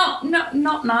 not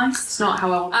nice. It's not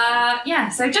how I want Yeah,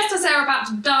 so just as they're about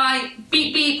to die,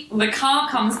 beep beep, the car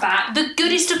comes back. The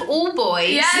goodest of all boys.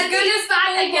 Yeah, the goodest back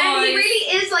of all again. He boys.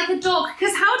 really is like a dog.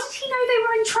 Because how did he know they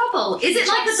were in trouble? Is it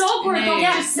like a dog or a dog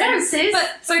Yeah, just no, senses?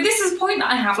 But so this is a point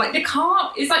that I have. Like the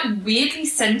car is like weirdly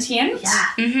sentient. yeah.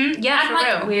 Mm-hmm. Yeah, And for like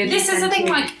real. Weirdly this is the thing.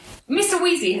 sentient. Like Mr.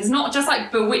 Weasley has not just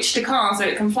like bewitched a car so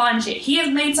it can fly and shit. He has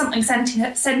made something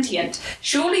sentient.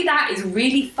 Surely that is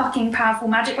really fucking powerful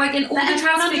magic. Like in all the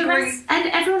Transfiguring, and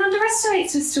everyone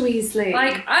underestimates Mr. Weasley.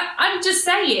 like I'm just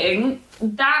saying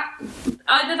that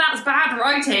either that's bad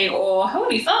writing or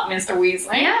holy fuck, Mr.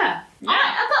 Weasley. Yeah.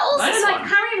 Yeah. But also, Nice like, one.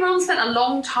 Harry and Ron spent a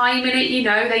long time in it, you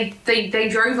know, they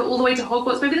drove it all the way to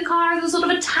Hogwarts. Maybe the car has a sort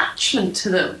of attachment to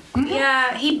them.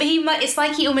 Yeah, he might. It's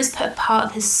like he almost put part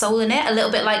of his soul in it, a little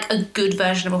bit like a good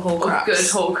version of a Horcrux. A good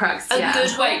Horcrux, A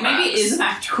good Wait, maybe it Horcrux. is an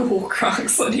actual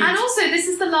Horcrux. And also, this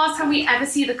is the last time we ever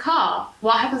see the car.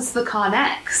 What happens to the car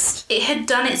next? It had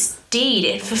done its deed.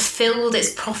 It fulfilled its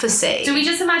prophecy. Do we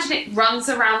just imagine it runs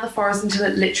around the forest until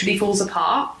it literally falls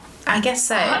apart? I guess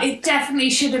so. It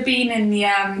definitely should have been in the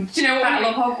Do you know what Battle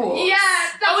of Hogwarts. Yeah,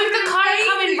 that With the car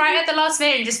coming right at the last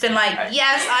minute and just been like,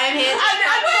 yes, I am here.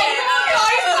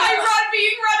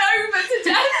 being run over to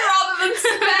death rather than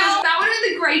spell. That would have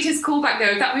been the greatest callback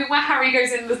though. That moment where Harry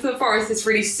goes into the forest, this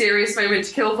really serious moment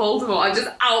to kill Voldemort, and just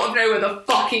out of nowhere the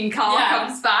fucking car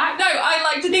comes back. No, I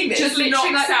like to think that Just it's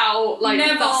literally knocks like out like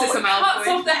Neville busts him out. cuts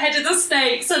off the head of the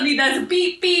snake. Suddenly there's a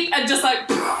beep beep and just like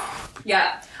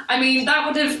yeah. I mean, that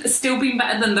would have still been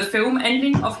better than the film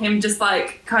ending of him just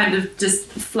like kind of just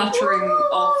fluttering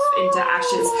off into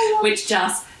ashes, which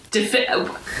just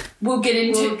we'll get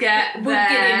into that.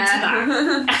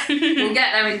 We'll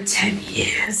get there in 10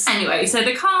 years. Anyway, so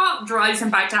the car drives him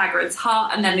back to Hagrid's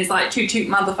hut and then is like, toot toot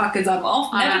motherfuckers, I'm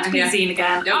off, never to be seen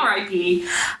again, R.I.P.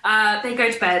 They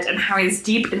go to bed and Harry is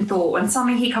deep in thought when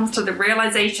suddenly he comes to the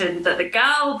realisation that the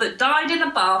girl that died in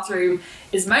the bathroom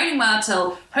is Moaning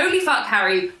Myrtle. Holy fuck,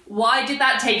 Harry, why did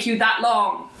that take you that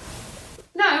long?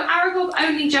 No, Aragog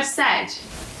only just said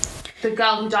the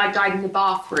girl who died in the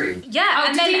bathroom. Yeah,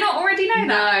 And did he not already know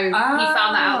No, that? he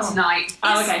found that out tonight.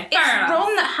 Oh, okay, It's fair enough.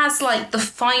 Ron that has like the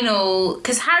final,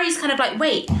 because Harry's kind of like,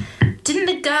 wait, didn't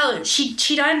the girl she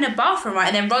died in a bathroom,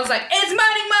 right? And then Ron's like, it's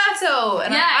Moaning Myrtle.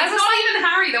 And Yeah, I it's was not like, even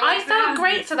Harry that I went felt down.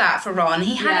 great for that for Ron.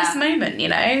 He had his moment, you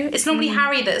know. It's normally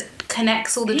Harry that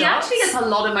connects all the He dots. actually gets a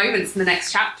lot of moments in the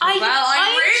next chapter. I enjoyed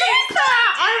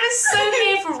that. I was so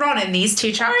here for Ron in these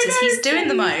two chapters. He's doing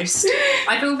the most.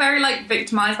 I feel very like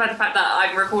victimised by the fact that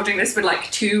I'm recording this with like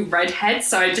two redheads,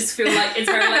 so I just feel like it's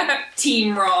very like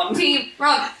Team Ron. Team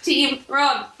Ron,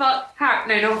 fuck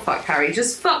Harry. No, not fuck Harry,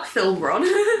 just fuck Phil Ron.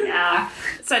 Yeah.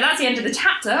 So that's the end of the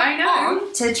chapter. I know.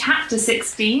 On to chapter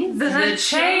 16. The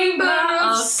Chamber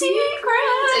of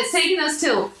Secrets. It's taking us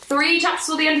till 3 chapters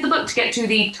till the end of the book to get to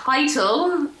the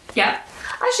title. Yep.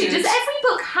 Actually, does every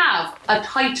book have a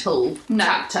title No.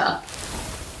 chapter?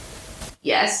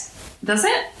 Yes. Does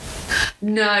it?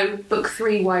 No, book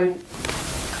 3 won't.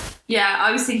 Yeah,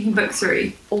 I was thinking book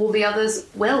 3. All the others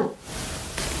will.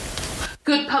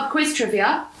 Good pub quiz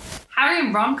trivia. Harry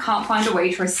and Ron can't find a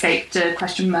way to escape to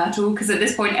question Myrtle because at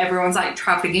this point everyone's like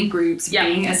travelling in groups,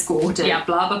 being escorted,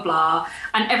 blah blah blah,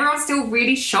 and everyone's still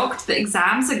really shocked that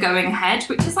exams are going ahead,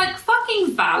 which is like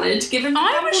fucking valid given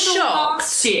I was Dumbledore shocked.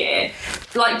 last year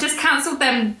like just cancelled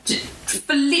them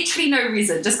for literally no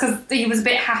reason, just because he was a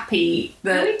bit happy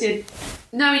that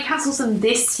No, he cancels them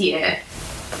this year.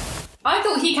 I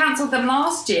thought he cancelled them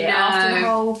last year after the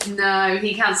whole. No,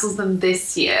 he cancels them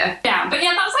this year. Yeah, but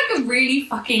yeah, that's like a really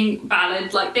fucking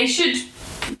valid. Like they should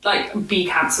like be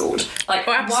cancelled. Like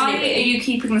why absolutely. are you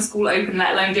keeping the school open,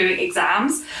 let alone doing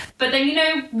exams? But then you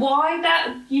know why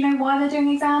they're doing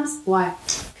exams? Why?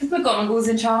 Because McGonagall's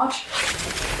in charge.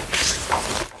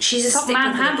 She's a Stop stick with the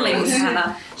manhandling rules.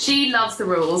 Hannah. She loves the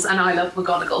rules, and I love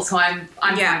McGonagall, so I'm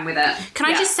fine with it. Can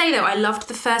I just say though, I loved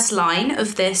the first line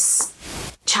of this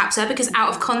chapter because out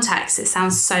of context it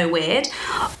sounds so weird.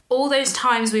 All those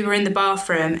times we were in the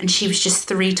bathroom and she was just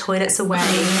 3 toilets away.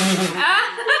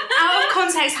 Out of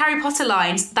context Harry Potter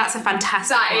lines, that's a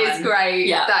fantastic That one. is great.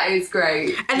 Yeah. That is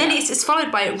great. And then it's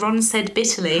followed by Ron said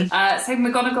bitterly. So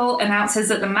McGonagall announces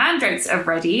that the mandrakes are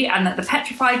ready and that the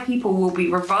petrified people will be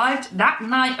revived that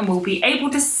night and will be able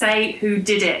to say who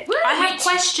did it. I have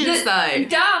questions though.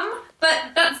 Dumb,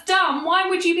 but that's dumb. Why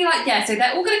would you be like, yeah, so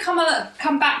they're all going to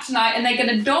come back tonight and they're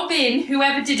going to dob in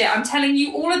whoever did it. I'm telling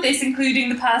you all of this, including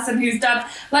the person who's done.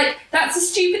 Like, that's a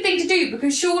stupid thing to do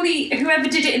because surely whoever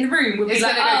did it in the room would be He's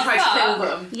like, gonna go oh, try fuck. to kill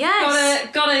them. Yes.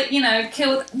 Gotta,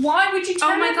 kill. Why would you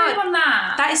tell everyone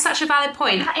that? That is such a valid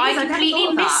point. That is, I I never completely thought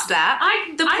of missed that.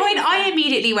 that. The point I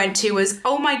immediately went to was,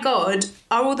 oh my god,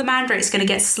 are all the mandrakes going to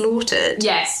get slaughtered?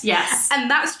 Yes. Yes. And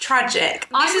that's tragic.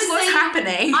 This is what's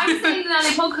happening. I was saying in an early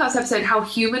podcast episode episode how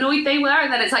humanoid they were,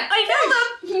 and then it's like, I know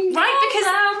them!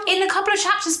 Right, because in a couple of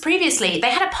chapters previously, they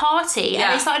had a party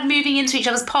and they started moving into each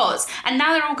other's pots, and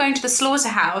now they're all going to the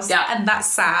slaughterhouse, and that's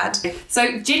sad.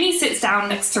 So Ginny sits down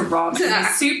next to Ron and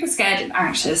is super scared and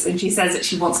anxious, and she says that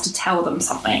she wants to tell them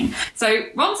something. So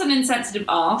Ron's an insensitive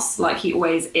arse, like he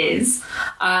always is,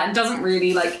 and doesn't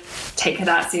really like take her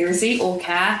that seriously or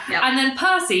care. And then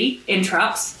Percy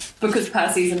interrupts, because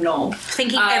Percy's a knob.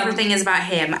 Thinking everything is about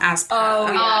him as per.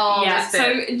 Yeah.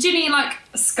 So Ginny like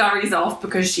scurries off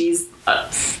because she's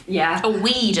a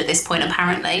weed at this point,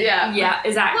 apparently. Yeah,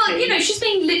 exactly. Well, you know, she's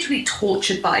being literally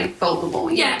tortured by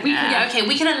Voldemort. Okay,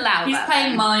 we can allow He's that.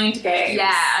 playing mind games.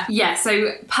 Yeah,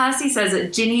 so Percy says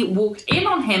that Ginny walked in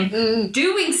on him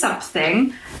doing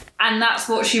something, and that's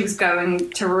what she was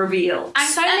going to reveal. And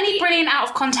so many brilliant out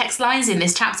of context lines in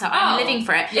this chapter. I'm living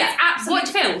for it. Yeah, absolute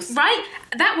filth. Right?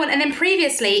 That one, and then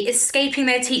previously, escaping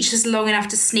their teachers long enough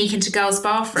to sneak into girls'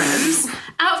 bathrooms.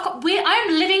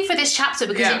 I'm living for this chapter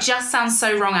because it just sounds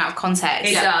so wrong out of context.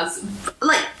 It does.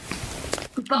 Like,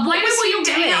 but what was you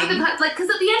doing? Like, because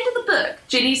at the end of the book,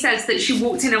 Ginny says that she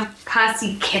walked in on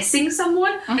Percy kissing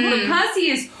someone, but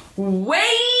Percy is way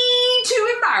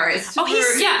too embarrassed. Oh, he's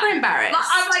super embarrassed. Like,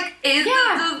 I'm like,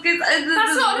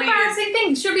 that's not an embarrassing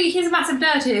thing. Surely he's a massive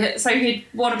dirty, so he'd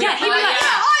want to be. Yeah, he'd be like,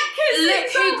 look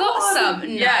who got some. No.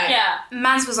 Yeah.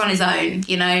 Mans was on his own,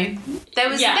 you know. There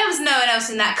was no one else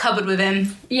in that cupboard with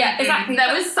him. Yeah, exactly.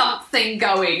 There was something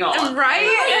going on. Right?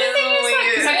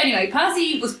 So anyway,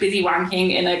 Percy was busy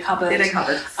wanking in a cupboard.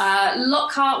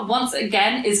 Lockhart, once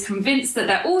again, is convinced that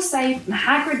they're all safe and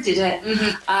Hagrid did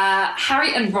it.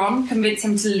 Harry and Ron convince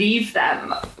him to leave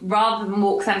them rather than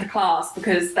walk them to class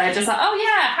because they're just like, oh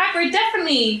yeah, Hagrid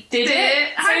definitely did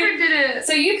it. Hagrid did it.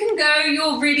 So you can go,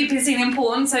 you're really busy and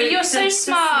important, so you're so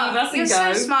smart. You're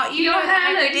so smart. Your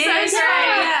hair looks so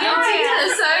great. Your teeth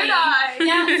are so nice.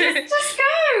 Yeah, just go.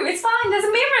 It's fine. There's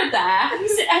a mirror there. Have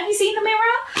you seen the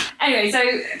mirror? Anyway, so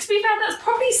to be fair, that's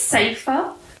probably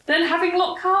safer than having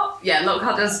Lockhart. Yeah,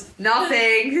 Lockhart does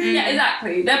nothing. Yeah,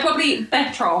 exactly. They're probably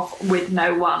better off with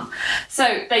no one.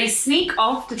 So they sneak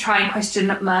off to try and question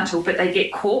Myrtle, but they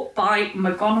get caught by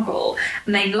McGonagall,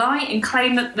 and they lie and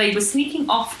claim that they were sneaking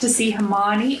off to see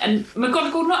Hermione, and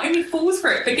McGonagall not only falls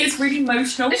for it, but gets really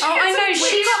emotional. I know,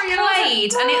 she got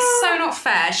played, and it's so not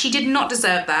fair. She did not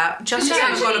deserve that. Just she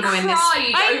McGonagall in this.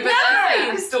 I know.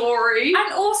 Their fake story.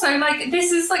 And also, like,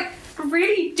 this is like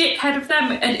really dickhead of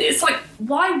them, and it's like,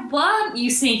 why weren't you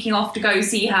sneaking off to go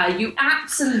see her, you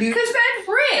absolute because then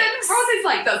Ron is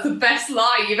like, that's the best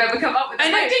lie you've ever come up with.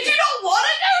 I'm like, did you not want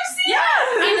to go see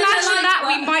her? Imagine that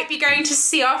we might be going to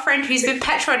see our friend who's been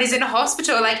petrified is in a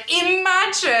hospital. Like,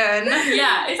 imagine.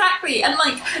 Yeah, exactly. And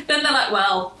like, then they're like,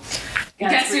 well,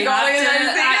 guess we gotta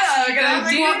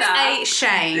What a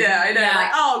shame. Yeah, I know. Yeah.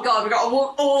 Like, oh god, we gotta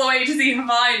walk all the way to see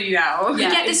Hermione now. You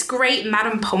get this great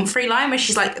Madame Pomfrey line where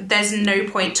she's like, there's no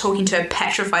point talking to a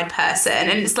petrified person,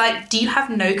 and it's like, do you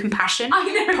have no compassion? I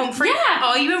know. Pomfrey,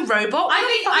 are you a robot? What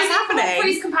the fuck is happening?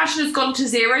 Pomfrey's compassion has gone to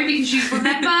zero because you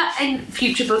remember in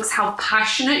future books how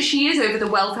passionate she is over the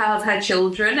welfare of her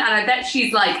children, and I bet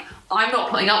she's like, I'm not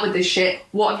putting up with this shit.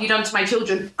 What have you done to my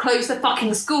children? Close the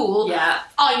fucking school. Yeah.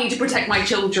 I need to protect my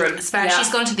children. It's fair. Yeah.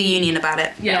 She's gone to the union about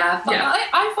it. Yeah. But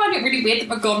I find it really weird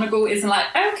that McGonagall isn't like,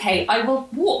 okay, I will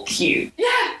walk you.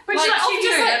 Yeah. But like, she's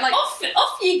just like,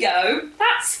 off you go.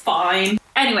 That's fine.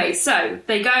 Anyway, so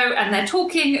they go and they're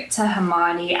talking to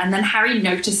Hermione, and then Harry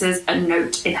notices a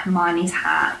note in Hermione's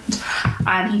hand.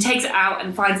 And he takes it out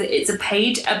and finds that it's a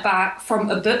page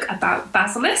from a book about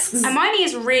basilisks. Hermione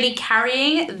is really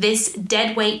carrying this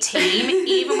deadweight team,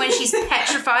 even when she's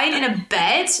petrified in a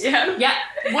bed. Yeah.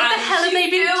 What the hell have they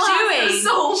been doing? She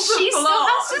still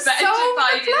has to solve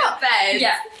the plot. Bed.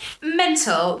 Yeah.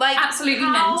 Mental. Like, absolutely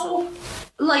mental.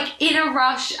 Like, in a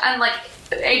rush and, like,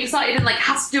 excited and, like,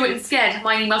 has to do it and scared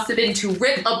Hermione must have been to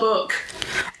rip a book.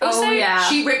 Also,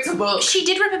 she ripped a book. She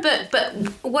did rip a book, but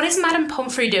what is Madame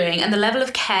Pomfrey doing? And the level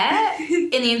of care in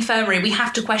the infirmary we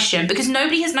have to question, because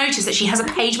nobody has noticed that she has a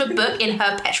page of a book in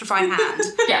her petrified hand.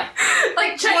 Yeah.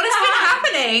 Like, what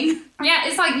has been happening? Yeah,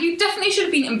 it's like, you definitely should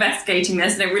have been investigating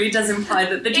this, and it really does imply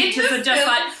that the teachers are just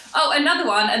like, oh, another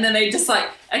one, and then they just like,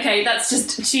 okay, that's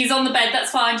just, she's on the bed,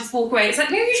 that's fine, just walk away. It's like,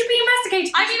 no, you should be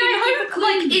investigating. I mean, I hope,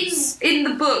 like, in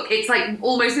the book, it's, like,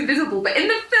 almost invisible, but in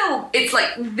the film, it's, like,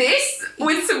 this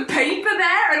with some paper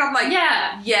there, and I'm like,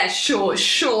 yeah, sure,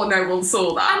 no one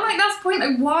saw that. And, like, that's the point,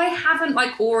 like, why haven't,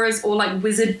 like, auras or, like,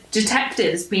 wizard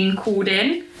detectives been called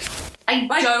in?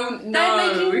 I don't know.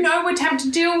 They're making no attempt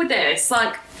to deal with this,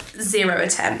 like... 0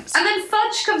 attempts. And then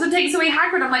Fudge comes and takes away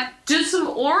Hagrid. I'm like, do some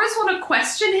auras want to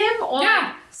question him? Or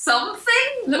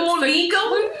something? More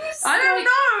legal? I don't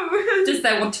know. Does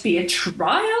there want to be a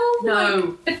trial?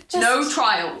 No. No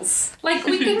trials. Like,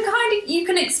 we can you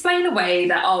can explain away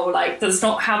that, that's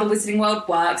not how the wizarding world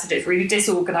works, and it's really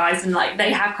disorganised, and, like,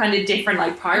 they have kind of different,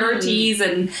 like, priorities,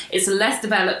 and it's a less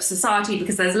developed society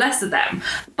because there's less of them.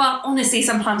 But, honestly,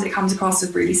 sometimes it comes across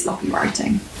as really sloppy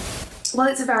writing. Well,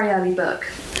 it's a very early book.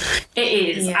 It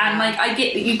is. Yeah. And, like, I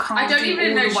get that you can't do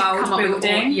all the world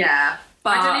building. Yeah.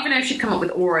 But I don't even know if she'd come up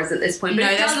with auras at this point. But no,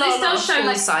 this does show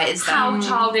like how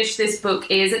childish this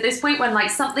book is at this point, when like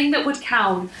something that would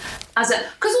count as a...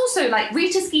 Because also, like,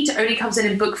 Rita Skeeter only comes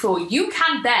in book 4. You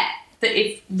can bet that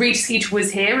if Rita Skeeter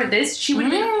was here at this, she would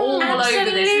have been all over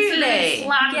this. This would have been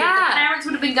slandered. Yeah. The parents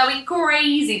would have been going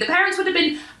crazy. The parents would have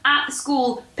been at the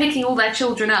school picking all their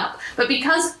children up. But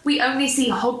because we only see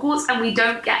Hogwarts and we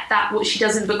don't get that, what she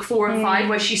does in book 4 and 5,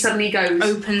 where she suddenly goes...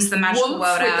 Opens the magical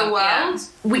world with out. The world.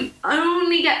 Yeah. We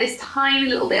only get this tiny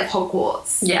little bit of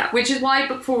Hogwarts. Yeah. Which is why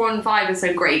book 4 and 5 are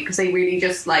so great, because they really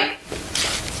just, like,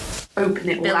 open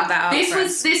it all out.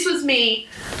 This was me...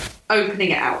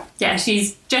 opening it out. Yeah,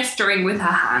 she's gesturing with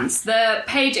her hands. The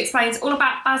page explains all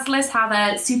about basilisks, how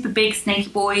they're super big snaky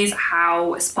boys,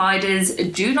 how spiders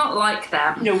do not like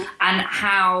them, and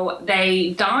how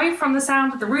they die from the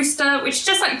sound of the rooster, which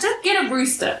just get a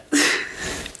rooster.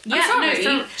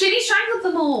 Ginny strangled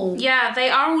them all. Yeah,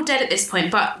 they are all dead at this point,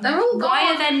 but they're all gone.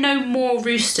 Why are there no more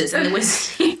roosters in the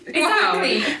wizarding?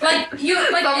 Exactly.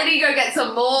 Somebody go get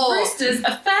some more. Roosters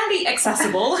are fairly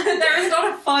accessible. There is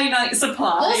not a finite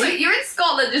supply. Also, you're in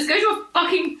Scotland, just go to a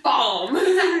fucking farm.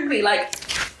 Exactly,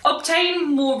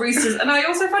 obtain more roosters. And I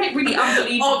also find it really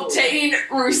unbelievable. Obtain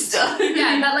rooster.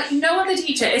 Yeah, that no other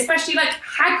teacher, especially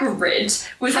Hagrid,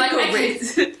 was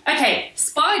okay,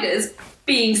 spiders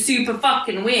being super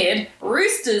fucking weird,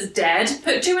 roosters dead,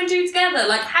 put 2 and 2 together.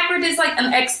 Hagrid is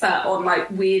an expert on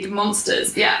weird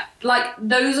monsters. Yeah.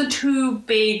 Those are 2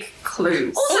 big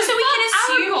clues. Also we can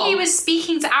assume he was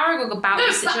speaking to Aragog about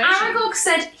this situation. But Aragog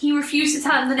said he refused to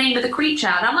tell him the name of the creature,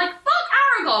 and I'm like, fuck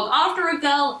Aragog, after a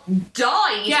girl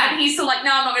died, and he's still no, I'm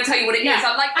not going to tell you what it is.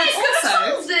 I'm like, this could have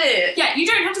solved it. Yeah, you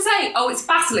don't have to say, it's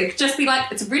basilisk, just be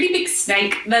it's a really big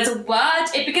snake, there's a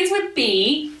word, it begins with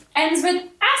B, ends with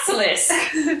asilisk.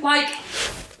 Or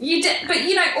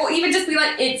even just be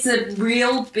it's a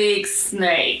real big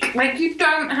snake. You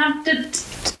don't have to,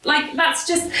 that's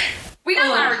just... We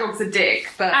know Aragog's a dick,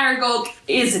 but... Aragog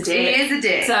is a dick. He is a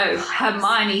dick. So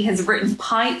Hermione has written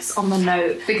pipes on the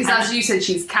note. Because as you said,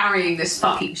 she's carrying this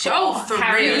fucking shit. Oh, for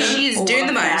real. She's doing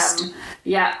the most.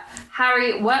 Yeah.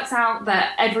 Harry works out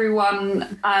that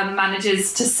everyone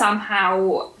manages to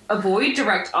somehow avoid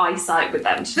direct eyesight with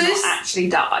them to not actually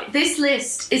die. This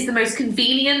list is the most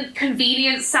convenient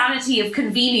sanity of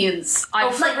convenience.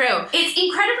 For real. It's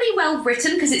incredibly well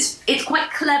written because it's quite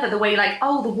clever the way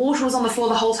the water was on the floor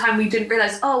the whole time, we didn't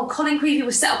realise. Colin Creevey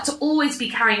was set up to always be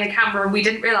carrying a camera and we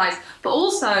didn't realise. But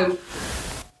also...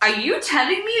 Are you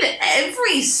telling me that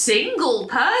every single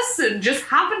person just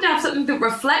happened to have something that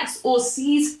reflects or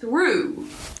sees through?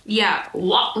 Yeah.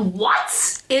 What?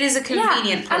 It is a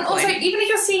convenient And also, even if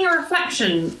you're seeing a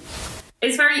reflection,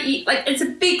 it's very... it's a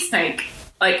big snake.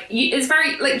 It's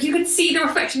very... you could see the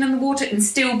reflection in the water and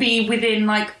still be within,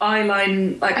 eye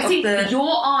line, I think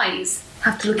your eyes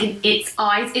have to look in its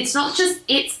eyes. It's not just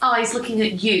its eyes looking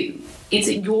at you. It's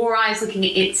your eyes looking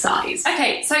at its eyes.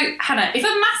 Okay, so, Hannah, if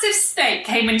a massive snake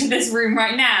came into this room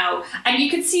right now and you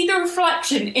could see the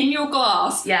reflection in your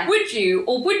glass, would you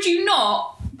or would you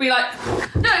not be No,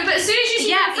 but as soon as you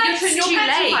see the reflection, you're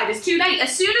petrified. It's too late.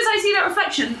 As soon as I see that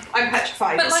reflection, I'm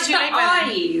petrified. But, the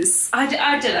eyes,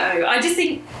 I don't know. I just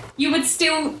think you would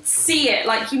still see it,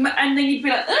 and then you'd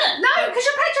be ugh. No, because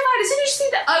you're petrified. As soon as you see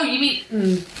that... Oh, you mean...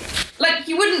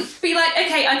 you wouldn't be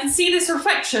okay, I can see this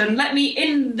reflection, let me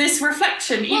in this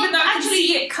reflection, even though I can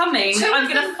see it coming, I'm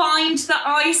going to find the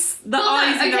eyes.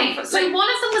 Okay, so one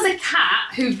of them was a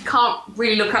cat who can't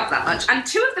really look up that much, and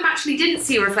 2 of them actually didn't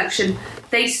see a reflection.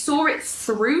 They saw it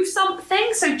through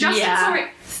something, so Justin saw it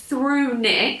through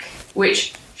Nick,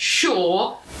 which,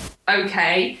 sure,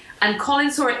 okay, and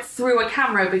Colin saw it through a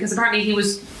camera because apparently he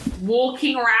was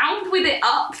walking around with it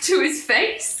up to his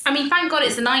face. I mean, thank God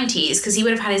it's the 90s because he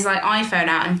would have had his iPhone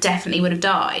out and definitely would have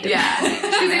died. Yeah.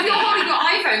 Because if you're holding your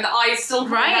iPhone, the eye's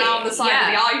still around the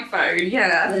side of the iPhone.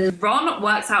 Yeah. Ron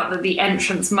works out that the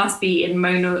entrance must be in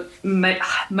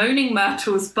Moaning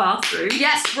Myrtle's bathroom.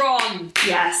 Yes, Ron.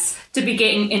 Yes. to be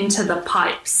getting into the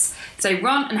pipes. So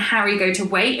Ron and Harry go to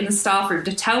wait in the staff room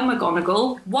to tell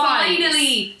McGonagall why.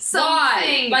 Finally,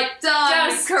 something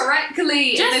done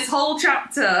correctly in this whole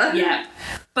chapter. Yeah.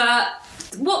 But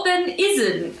what then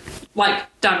isn't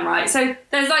done right? So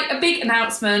there's a big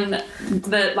announcement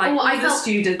that all the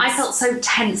students. I felt so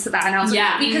tense at that announcement.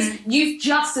 Yeah. Because you've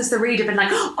just as the reader been like,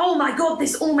 oh my god,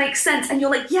 this all makes sense, and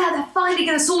you're like, yeah, they're finally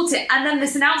going to sort it, and then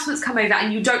this announcement's come over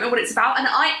and you don't know what it's about. And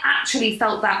I actually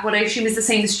felt that, what I assume is the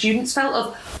same the students felt,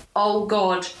 of, oh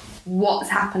god, what's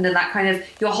happened, and that kind of,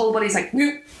 your whole body's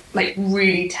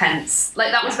really tense.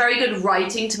 That was very good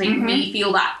writing to make me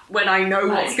feel that when I know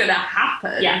what's going to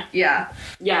happen. Yeah. Yeah.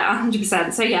 Yeah,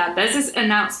 100%. So yeah, there's this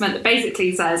announcement that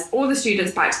basically says all the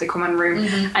students back to the common room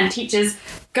and teachers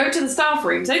go to the staff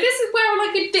room. So this is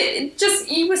where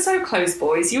you were so close,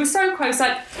 boys. You were so close.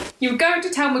 You were going to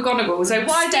tell McGonagall. So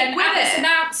why then at this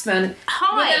announcement,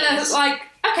 hide?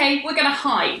 Okay, we're going to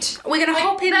hide. We're going to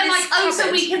hop in this cupboard.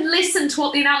 So we can listen to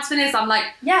what the announcement is. I'm like,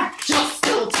 yeah, just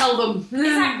still tell them.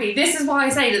 Exactly. This is why I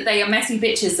say that they are messy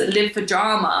bitches that live for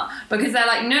drama. Because they're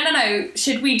like, no.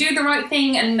 Should we do the right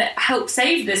thing and help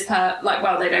save this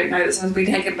well, they don't know that someone's been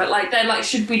taken, but they're like,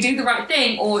 should we do the right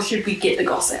thing or should we get the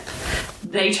gossip?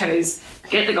 They chose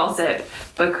get the gossip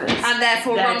because... And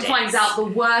therefore Ron finds out the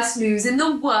worst news in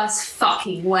the worst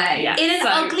fucking way. Yeah. In an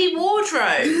ugly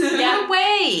wardrobe. No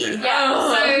way.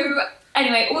 Yeah. So...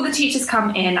 Anyway, all the teachers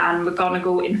come in and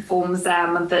McGonagall informs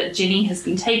them that Ginny has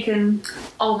been taken.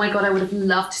 Oh my god, I would have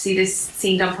loved to see this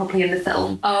scene done properly in the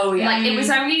film. Oh yeah. It was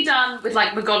only done with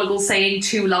McGonagall saying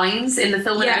 2 lines in the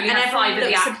film, and only had 5 of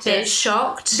the actors. A bit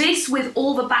shocked. This with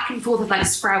all the back and forth of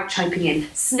Sprout chiming in,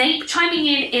 Snape chiming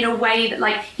in a way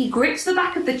that he grips the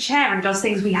back of the chair and does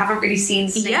things we haven't really seen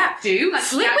Snape do.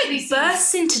 Flitwick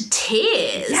bursts into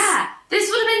tears. Yeah. This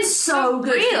would have been so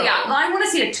good. Real. Yeah, I want to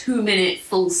see a 2-minute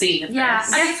full scene of this.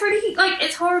 And it's really,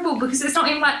 it's horrible because it's not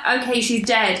even okay, she's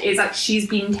dead. It's she's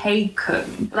been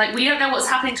taken. We don't know what's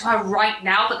happening to her right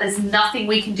now, but there's nothing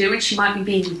we can do and she might be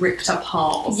being ripped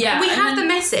apart. Yeah. We have the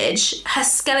message, her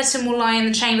skeleton will lie in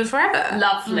the chamber forever.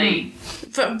 Lovely.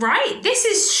 But, this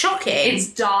is shocking.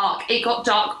 It's dark. It got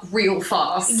dark real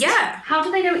fast. Yeah. How do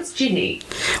they know it's Ginny?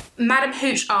 Madam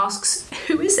Hooch asks,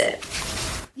 who is it?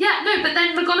 Yeah, no, but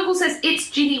then McGonagall says, it's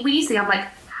Ginny Weasley. I'm like,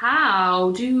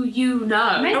 how do you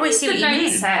know? Maybe I see what you mean.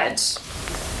 Said.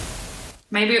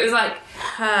 Maybe it was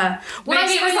her. Well,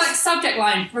 maybe it was subject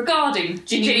line regarding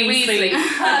Ginny Weasley.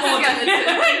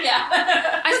 Yeah.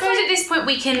 I suppose at this point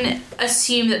we can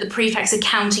assume that the prefects are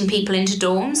counting people into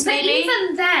dorms, maybe. But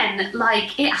even then,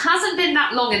 it hasn't been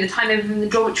that long in the time they've been in the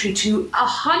dormitory to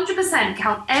 100%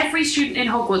 count every student in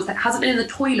Hogwarts that hasn't been in the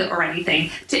toilet or anything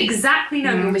to exactly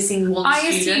know you're missing one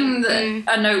student. I assume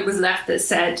that a note was left that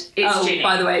said, it's Ginny.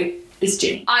 By the way, it's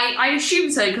Ginny. I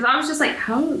assume so, because I was just like,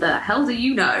 how the hell do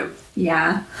you know?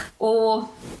 Yeah. Or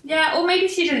maybe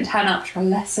she didn't turn up to a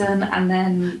lesson and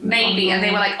then... Maybe, and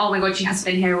they were like, oh my god, she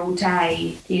hasn't been here all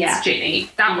day. It's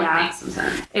Ginny. That would make some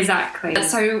sense. Exactly.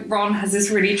 So Ron has this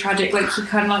really tragic, he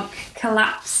kind of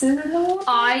collapses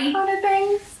kind of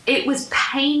thing. It was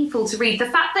painful to read. The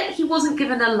fact that he wasn't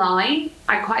given a line,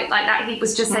 I quite like that. He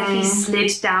was just said he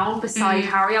slid down beside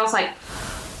Harry. I was like...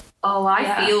 Oh,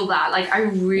 I feel that. I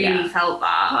really felt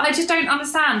that. But I just don't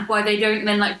understand why they don't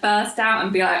then, burst out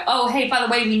and be like, oh, hey, by the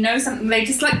way, we know something. They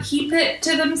just, keep it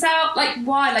to themselves.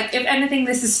 Why? If anything,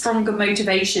 this is stronger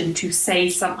motivation to say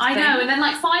something. I know. And then,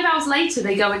 5 hours later,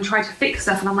 they go and try to fix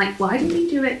stuff. And I'm like, why didn't we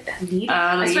do it immediately?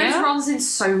 I suppose Ron's in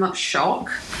so much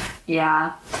shock.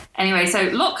 Yeah. Anyway, so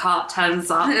Lockhart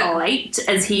turns up late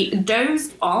as he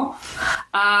dozed off.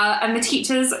 And the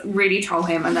teachers really troll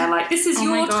him. And they're like, this is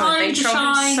your time to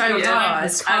shine. So your time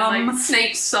has come. And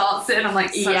Snape starts it. And I'm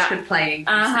like, such good playing.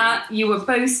 You were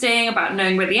boasting about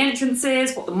knowing where the entrance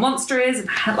is, what the monster is,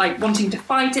 and wanting to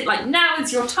fight it. Now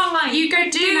is your time. You go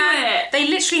do it. They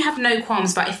literally have no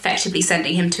qualms about effectively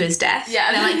sending him to his death.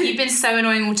 Yeah. They're like, you've been so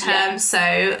annoying all term,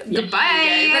 so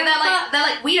goodbye. But they're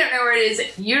like, we don't know where it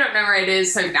is. You don't know where it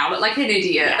is, so now look like an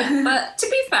idiot. Yeah. But to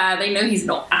be fair, they know he's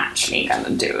not actually going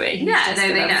to do it. He's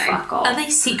they know. Fuck off. Are they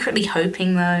secretly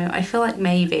hoping, though? I feel like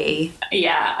maybe.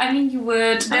 Yeah, I mean, you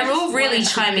would. They're all really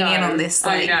chiming in on this,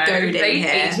 goading They here.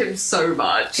 hate him so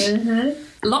much.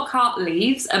 Lockhart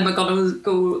leaves, and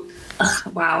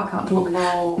McGonagall... wow, I can't talk.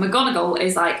 McGonagall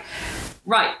is like...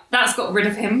 Right, that's got rid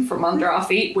of him from under our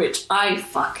feet, which I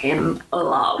fucking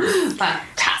love.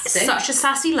 Fantastic. Such a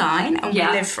sassy line, and we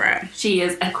live for it. She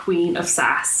is a queen of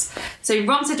sass. So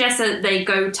Ron suggests that they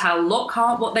go tell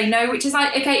Lockhart what they know, which is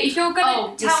okay, if you're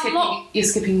going to tell Lockhart... You're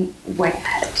skipping way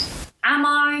ahead. Am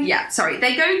I? Yeah, sorry.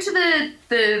 They go to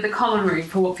the common room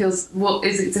for what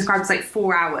is described as like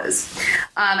 4 hours.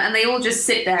 And they all just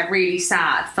sit there really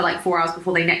sad for like 4 hours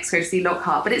before they next go to see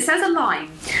Lockhart. But it says a line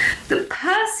that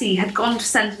Percy had gone to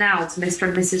send an owl to Mr.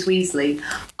 and Mrs. Weasley.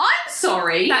 I'm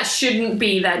sorry. That shouldn't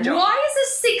be their job. Why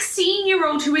is a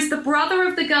 16-year-old who is the brother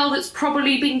of the girl that's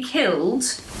probably been killed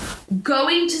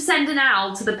going to send an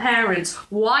owl to the parents?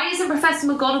 Why isn't Professor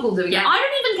McGonagall doing it? I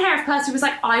don't even care if Percy was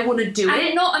like, I want to do it.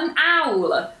 And not an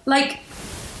owl. Like,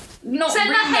 not send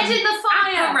their head in the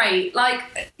fire. Apparate.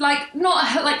 Like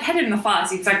not like head in the fire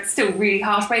seems like still really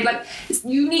harsh way. Like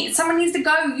someone needs to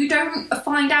go. You don't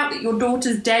find out that your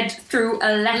daughter's dead through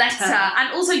a letter.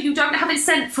 And also you don't have it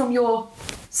sent from your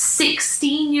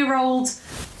 16-year-old.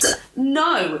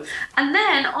 No. And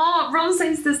then Ron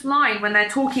says this line when they're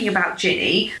talking about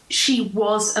Ginny. She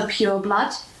was a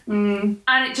pureblood. And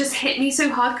it just hit me so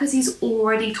hard because he's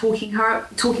already talking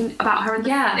about her in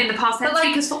the past tense,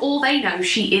 because for all they know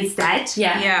she is dead.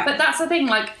 Yeah. But that's the thing,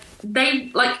 like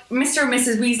Mr. and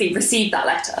Mrs. Weasley received that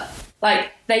letter.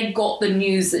 Like, they got the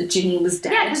news that Ginny was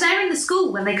dead. Yeah, because they're in the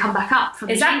school when they come back up from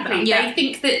the chamber. Yeah. They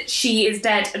think that she is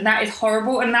dead, and that is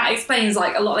horrible, and that explains,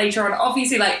 like, a lot later on.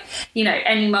 Obviously, like, you know,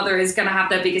 any mother is going to have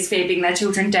their biggest fear being their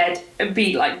children dead and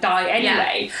die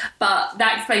anyway. Yeah. But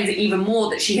that explains it even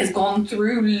more that she has gone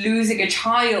through losing a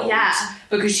child. Yeah.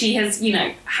 Because she has, you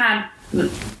know, had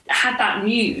that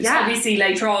news. Yeah. Obviously,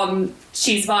 later on,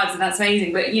 she survives, and that's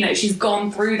amazing. But, you know, she's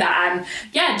gone through that, and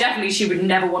yeah, definitely she would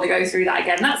never want to go through that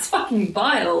again. That's fucking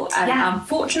vile. And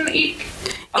unfortunately,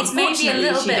 it's maybe a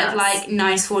little bit of like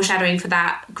nice foreshadowing for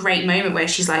that great moment where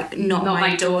she's like, not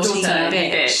my daughter,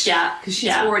 bitch. Yeah, because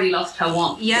she's already lost her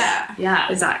one. Yeah,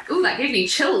 exactly. Ooh, that gave me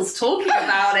chills talking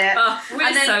about it.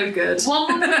 We're so good.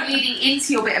 One more thing leading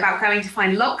into your bit about going to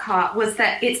find Lockhart was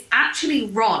that it's actually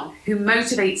Ron who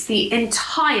motivates the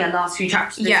entire last few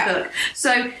chapters of this book.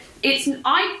 So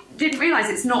I didn't realise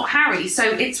it's not Harry. So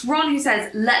it's Ron who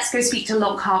says, let's go speak to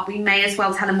Lockhart. We may as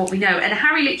well tell him what we know. And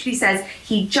Harry literally says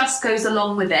he just goes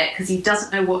along with it because he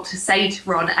doesn't know what to say to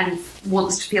Ron and he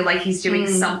wants to feel like he's doing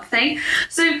something.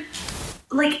 So,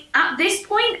 like, at this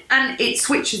point, and it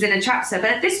switches in a chapter,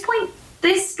 but at this point,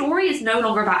 this story is no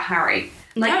longer about Harry.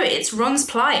 Like, no, it's Ron's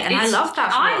plight, and I love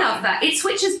that. I love that. It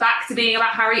switches back to being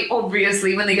about Harry,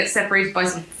 obviously, when they get separated by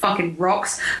some fucking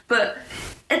rocks. But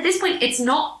at this point, it's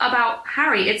not about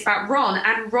Harry, it's about Ron,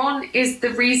 and Ron is the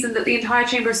reason that the entire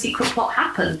Chamber of Secret plot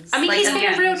happens. I mean, he's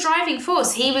been a real driving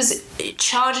force. He was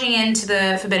charging into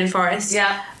the Forbidden Forest.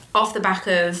 Yeah. Off the back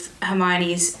of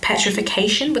Hermione's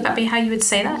petrification, would that be how you would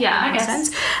say that? Yeah, I guess.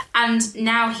 Sense. And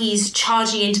now he's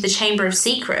charging into the Chamber of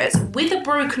Secrets with a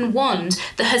broken wand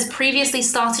that has previously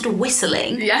started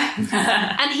whistling. Yeah.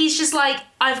 And he's just like,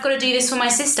 I've got to do this for my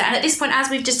sister. And at this point, as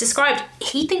we've just described,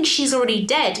 he thinks she's already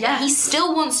dead. Yeah. He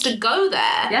still wants to go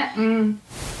there. Yeah.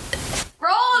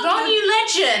 Ron, you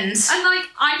legend! And, like,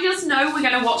 I just know we're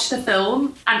going to watch the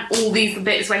film and all these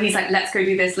bits where he's like, let's go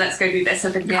do this, let's go do this.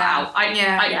 I think, wow,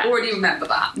 I already remember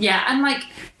that. Yeah, and, like,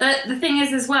 the thing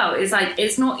is as well, is, like,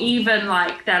 it's not even,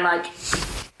 like, they're, like...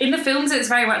 In the films, it's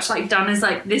very much, like, done as,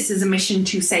 like, this is a mission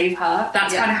to save her.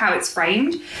 That's kind of how it's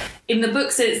framed. In the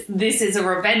books, this is a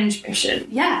revenge mission.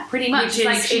 Yeah, pretty much. Which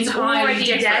like, is she's already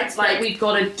dead, like, we've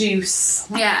got to do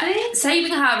something. Yeah,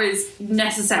 saving her is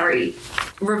necessary.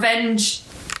 Revenge,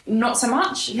 not so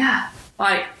much. Yeah.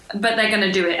 Like, but they're going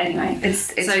to do it anyway. It's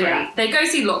so, great. Yeah, they go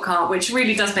see Lockhart, which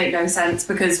really does make no sense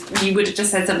because you would have just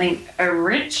said something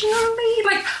originally.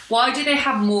 Like, why do they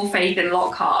have more faith in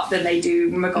Lockhart than they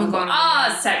do McGonagall?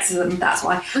 Sexism, that's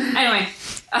why. Anyway,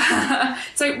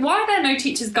 so why are there no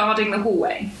teachers guarding the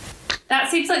hallway? That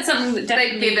seems like something that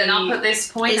definitely... They've given up at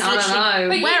this point, I don't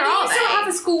know. But where are they? You still have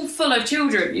a school full of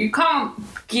children. You can't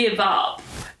give up.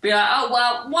 Be like, oh,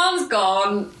 well, one's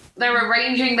gone... They're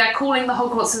calling the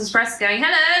Hogwarts Express going,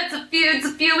 hello, it's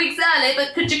a few weeks early,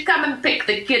 but could you come and pick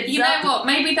the kids up? You know what,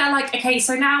 maybe they're like, okay,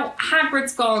 so now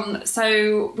Hagrid's gone,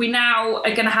 so we now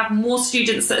are going to have more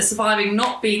students that are surviving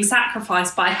not being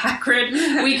sacrificed by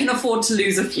Hagrid. We can afford to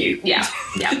lose a few. Yeah.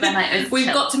 Like, we've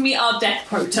got to meet our death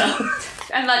quota.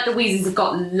 And, like, the Weasleys have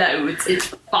got loads, it's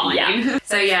fine. Yeah.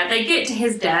 So, yeah, they get to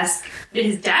his desk.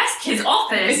 His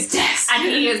office. And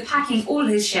he is packing all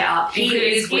his shit up. He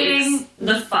is getting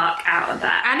the fuck out of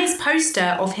that. And his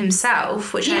poster of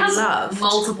himself, which I love.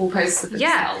 Multiple posters of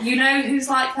himself. Yeah. You know who's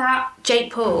like that?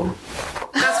 Jake Paul.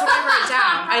 That's what I wrote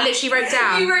down. I literally wrote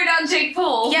down. You wrote down Jake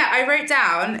Paul? Yeah, I wrote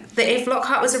down that if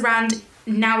Lockhart was around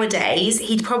nowadays,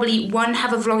 he'd probably, one,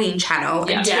 have a vlogging channel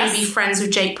and two, be friends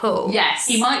with Jake Paul. Yes.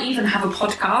 He might even have a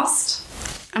podcast.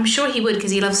 I'm sure he would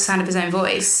because he loves the sound of his own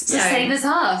voice. The same as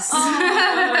us.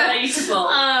 Oh,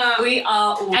 relatable. We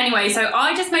are all... Anyway, so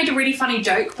I just made a really funny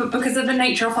joke, but because of the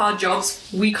nature of our jobs,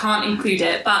 we can't include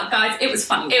it. But guys, it was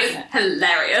funny. It was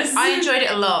hilarious. I enjoyed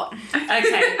it a lot.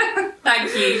 Okay,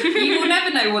 thank you. You will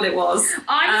never know what it was.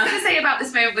 I was going to say about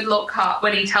this moment with Lockhart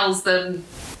when he tells them,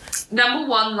 number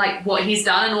one, like what he's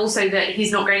done, and also that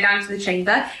he's not going down to the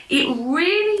chamber. It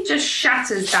really just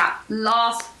shatters that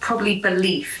last probably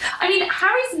belief. I mean,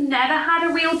 Harry's never had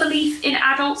a real belief in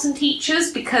adults and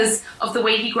teachers because of the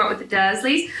way he grew up with the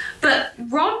Dursleys, but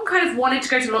Ron kind of wanted to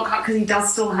go to Lockhart because he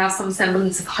does still have some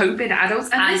semblance of hope in adults,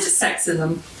 And this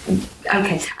sexism.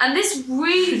 Okay, and this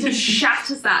really just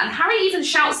shatters that. And Harry even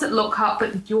shouts at Lockhart,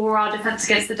 "But you're our defence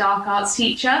against the dark arts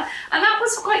teacher," and that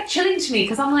was quite chilling to me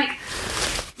because I'm like,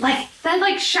 they're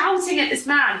like shouting at this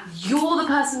man, "You're the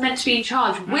person meant to be in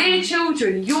charge. We're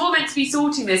children. You're meant to be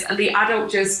sorting this," and the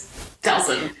adult just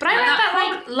doesn't. But I read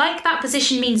that like that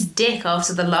position means dick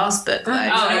after the last book, though. Do you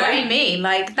know what I mean?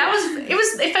 Like that it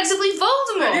was effectively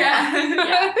Voldemort.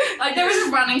 Yeah. Like there was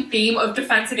a running theme of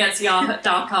defence against the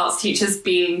dark arts teachers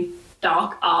being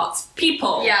dark arts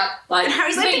people. Yeah. Like And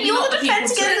Harry's like, "But you're the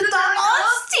defence against the dark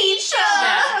arts teacher."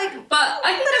 Yeah. But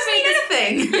I think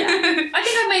anything. I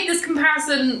think I made this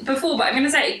comparison before, but I'm going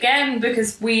to say it again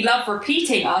because we love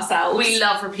repeating ourselves. We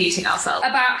love repeating ourselves.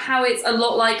 About how it's a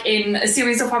lot like in A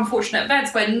Series of Unfortunate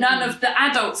Events where none of the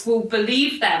adults will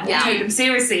believe them or take them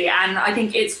seriously, and I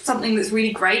think it's something that's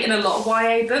really great in a lot of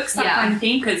YA books, that kind of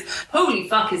thing, because holy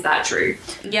fuck is that true.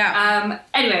 Yeah.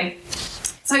 Anyway,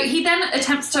 so he then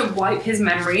attempts to wipe his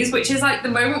memories, which is like the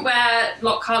moment where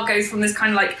Lockhart goes from this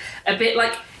kind of like a bit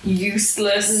like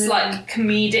useless, like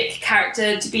comedic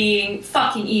character to being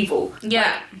fucking evil. Yeah.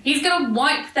 Like, he's gonna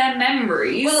wipe their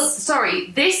memories. Well, sorry,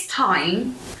 this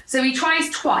time, so he tries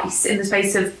twice in the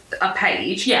space of a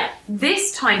page. Yeah.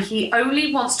 This time he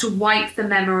only wants to wipe the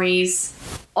memories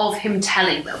of him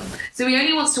telling them. So he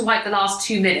only wants to wipe the last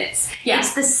 2 minutes. Yeah.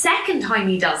 It's the second time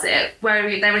he does it,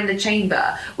 where they're in the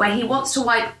chamber, where he wants to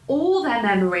wipe all their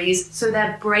memories so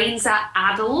their brains are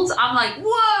addled. I'm like,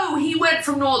 whoa, he went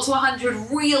from 0 to 100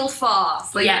 real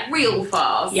fast. Real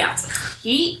fast. Yeah.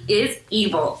 He is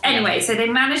evil. Anyway, so they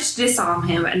manage to disarm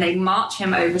him and they march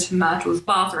him over to Myrtle's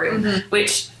bathroom,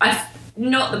 which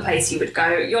not the place you would go.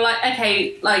 You're like,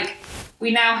 okay, like, we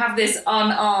now have this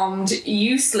unarmed,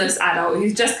 useless adult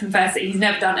who's just confessed that he's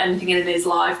never done anything in his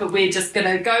life, but we're just going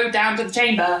to go down to the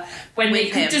chamber when we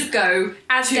could just go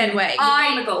as Deadweight.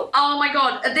 Oh my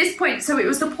god, at this point, so it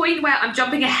was the point where, I'm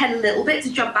jumping ahead a little bit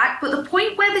to jump back, but the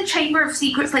point where the Chamber of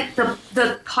Secrets, like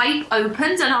the pipe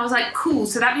opened, and I was like, cool,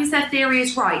 so that means their theory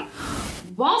is right.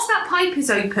 Whilst that pipe is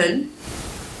open,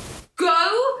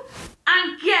 go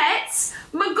and get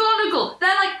McGonagall.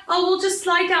 They're like, oh, we'll just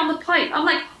slide down the pipe. I'm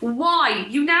like, why?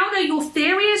 You now know your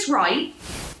theory is right.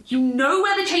 You know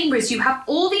where the chamber is. You have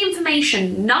all the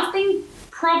information. Nothing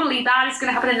probably bad is going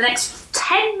to happen in the next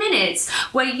 10 minutes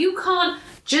where you can't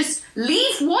just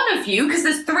leave one of you, because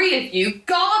there's 3 of you,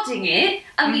 guarding it,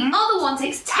 and the other one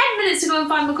takes 10 minutes to go and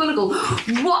find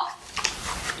McGonagall. What?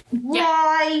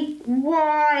 Why?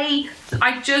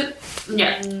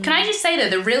 Can I just say, though,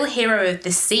 the real hero of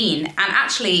this scene, and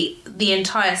actually the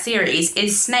entire series,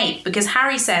 is Snape, because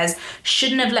Harry says,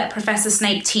 shouldn't have let Professor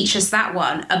Snape teach us that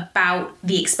one about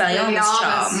the Expelliarmus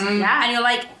charm. Yeah. And you're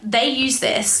like, they use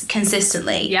this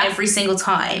consistently every single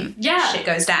time shit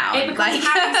goes down. It becomes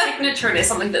Harry's signature, and it's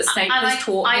something that Snape has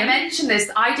taught him. I mentioned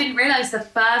this, I didn't realise the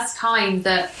first time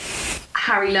that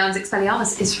Harry learns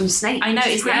Expelliarmus is from Snape. I know,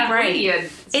 it's really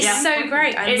great. It's so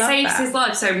great. I love saves that. his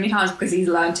life so many times because he's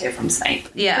learned it from Snape.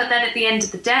 Yeah. But then at the end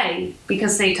of the day,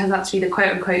 because Snape turns out to be the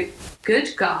quote-unquote good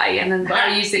guy, and then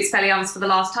Harry uses Expelliarmus for the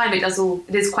last time, it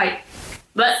is quite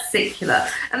secular.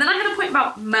 And then I'm going to point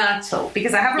about Myrtle,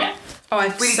 because I haven't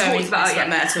I've really so talked about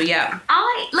Myrtle,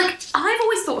 I've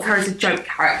always thought of her as a joke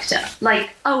character. Like,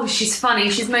 oh, she's funny,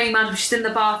 she's moaning mad, she's in the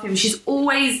bathroom. She's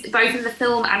always, both in the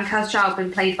film and Cursed Child, been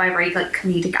played by a very,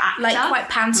 comedic actor. Like, quite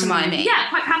pantomimey. Yeah,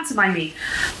 quite pantomimey.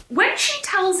 When she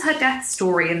tells her death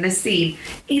story in this scene,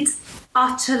 it's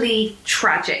utterly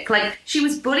tragic. Like, she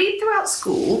was bullied throughout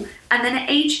school, and then at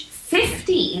age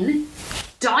 15,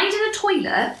 died in a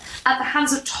toilet at the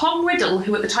hands of Tom Riddle,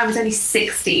 who at the time was only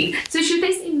 16. So she was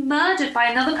basically murdered by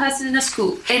another person in her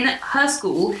school, in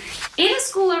a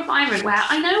school environment where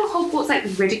I know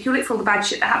Hogwarts ridicule it for all the bad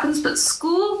shit that happens, but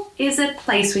school is a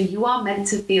place where you are meant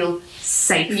to feel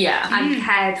safe and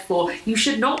cared for. You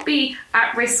should not be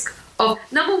at risk of,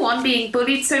 number one, being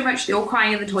bullied so much that you're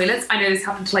crying in the toilets. I know this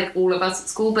happened to all of us at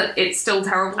school, but it's still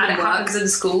terrible when it happens in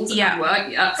schools and work.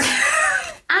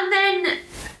 And then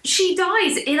she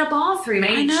dies in a bathroom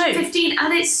age 15,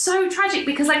 and it's so tragic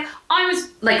because I was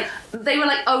they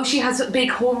were oh, she has big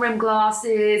horn rim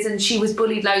glasses and she was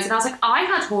bullied loads, and I was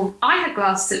I had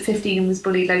glasses at 15 and was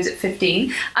bullied loads at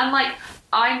 15, and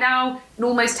I'm now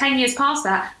almost 10 years past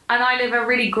that, and I live a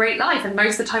really great life, and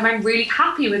most of the time I'm really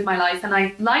happy with my life and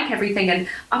I like everything, and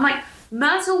I'm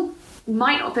Myrtle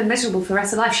might not have been miserable for the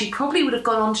rest of her life. She probably would have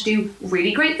gone on to do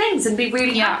really great things and be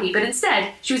really happy, but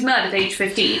instead she was murdered at age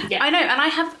 15. I know, and I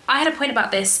had a point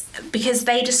about this because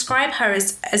they describe her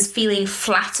as feeling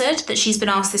flattered that she's been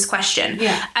asked this question.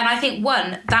 Yeah. And I think,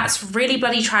 one, that's really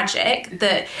bloody tragic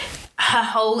that her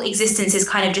whole existence is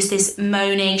kind of just this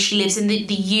moaning. She lives in the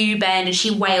U-bend and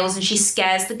she wails and she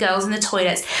scares the girls in the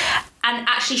toilets. And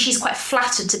actually she's quite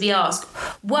flattered to be asked,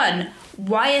 one,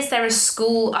 why is there a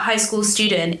high school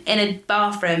student in a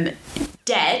bathroom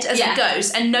dead as a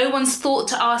ghost, and no one's thought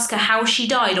to ask her how she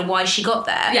died or why she got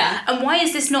there? Yeah. And why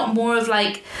is this not more of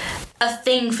a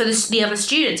thing for the other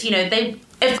students?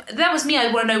 If that was me,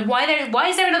 I'd want to know why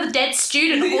is there another dead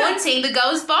student haunting the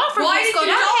girls' bathroom? Why did you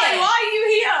die? Why are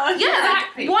you here? Yeah,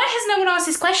 exactly. Why has no one asked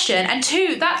this question? And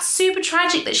two, that's super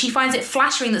tragic that she finds it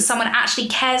flattering that someone actually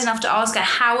cares enough to ask her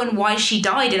how and why she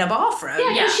died in a bathroom.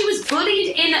 Yeah, because she was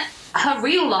bullied in her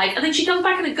real life, and then she comes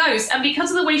back in a ghost, and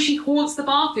because of the way she haunts the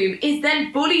bathroom, is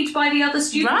then bullied by the other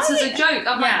students as a joke.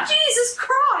 I'm Jesus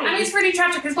Christ! And it's really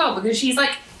tragic as well because she's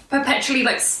perpetually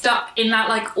stuck in that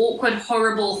awkward,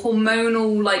 horrible,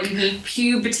 hormonal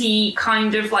puberty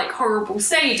kind of horrible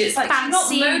stage. It's she's not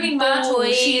moaning Myrtle.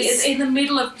 She is in the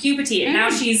middle of puberty, and now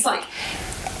she's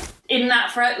in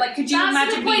that for could you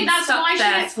imagine being stuck there? That's why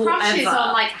she gets crushes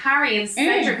on Harry and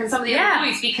Cedric and some of the other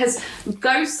boys, because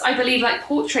ghosts, I believe,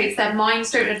 portraits, their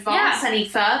minds don't advance any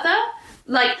further.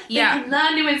 They can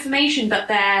learn new information, but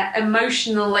their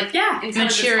emotional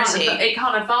maturity, it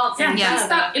can't advance. She's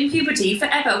stuck in puberty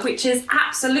forever, which is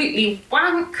absolutely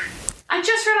wank. I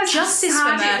just realised justice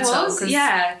how for sad Myrtle, it was.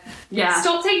 Yeah.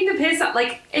 Stop taking the piss out.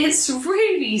 It's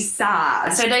really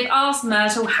sad. So they've asked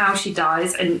Myrtle how she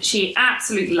dies, and she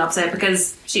absolutely loves it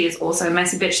because she is also a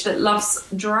messy bitch that loves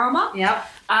drama. Yep.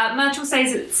 Myrtle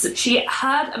says she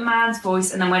heard a man's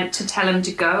voice and then went to tell him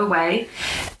to go away.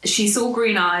 She saw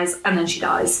green eyes and then she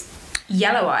dies.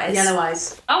 Yellow eyes. Yellow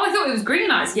eyes. Oh, I thought it was green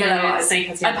eyes. Yellow eyes.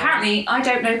 Apparently, I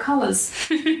don't know colours.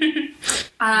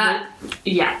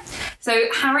 Yeah. So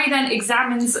Harry then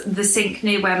examines the sink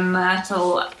near where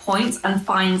Myrtle points and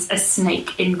finds a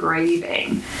snake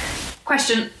engraving.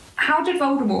 Question, how did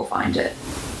Voldemort find it?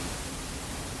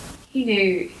 He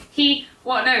knew.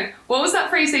 What was that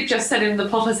phrase they just said in the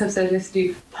Potter's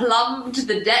episode? Plumbed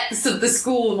the depths of the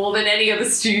school more than any other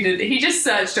student. He just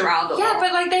searched around a lot. Yeah,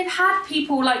 but they've had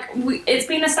people it's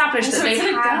been established that they've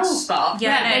had girl stuff.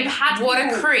 they've had what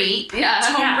people, a creep. Yeah.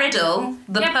 Tom Riddle,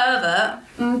 the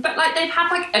pervert. But they've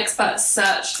had experts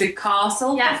search the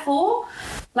castle before,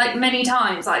 many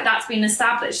times. That's been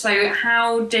established. So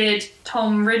how did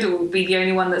Tom Riddle be the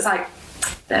only one that's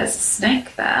there's a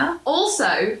snake there?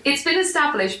 Also, it's been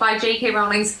established by J.K.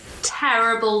 Rowling's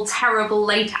terrible, terrible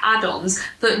later add-ons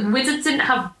that wizards didn't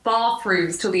have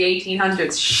bathrooms till the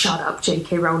 1800s. Shut up,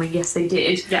 J.K. Rowling. Yes, they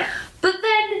did. Yeah. But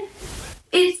then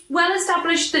it's well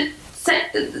established that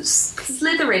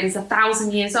Slytherin is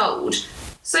 1,000 years old.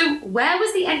 So where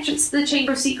was the entrance to the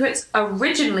Chamber of Secrets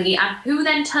originally, and who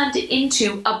then turned it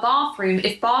into a bathroom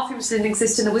if bathrooms didn't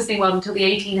exist in the Wizarding World until the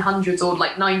 1800s or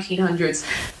 1900s?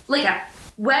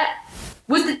 Where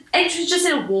was the entrance just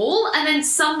in a wall, and then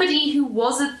somebody who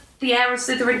was the heir of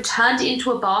Slytherin turned it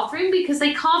into a bathroom because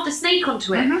they carved a snake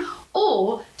onto it? Mm-hmm.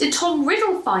 Or did Tom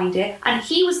Riddle find it and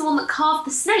he was the one that carved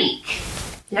the snake?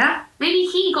 Yeah. Maybe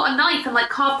he got a knife and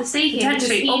carved the snake in.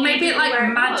 Potentially. Or maybe it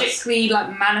magically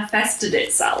manifested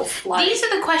itself. These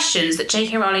are the questions that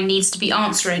J.K. Rowling needs to be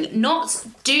answering, not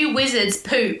do wizards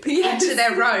poop into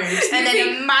their robes and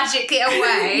then magic it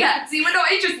away. Yeah, see, we're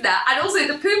not interested in that. And also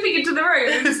the pooping into the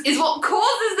robes is what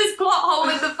causes this plot hole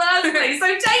in the first place. So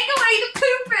take away the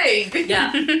pooping.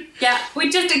 Yeah. Yeah,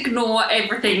 we just ignore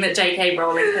everything that J.K.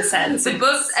 Rowling has said. The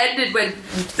books ended when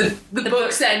the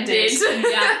books ended.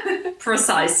 Yeah,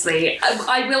 precisely.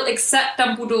 I will accept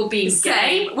Dumbledore being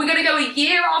gay. We're going to go a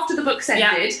year after the books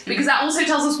ended, because that also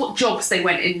tells us what jobs they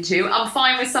went into. I'm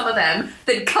fine with some of them.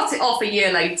 Then cut it off a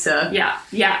year later.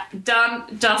 Yeah. Done,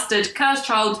 dusted. Cursed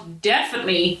Child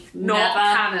definitely not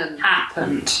canon.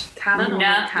 Happened. Canon or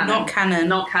not canon? Not canon.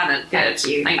 Not canon. Good.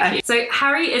 Thank you. So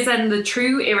Harry is then the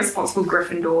true irresponsible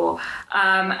Gryffindor,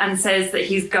 and says that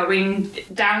he's going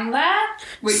down there.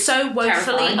 Which so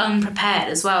woefully unprepared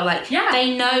as well.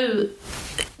 They know know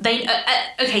they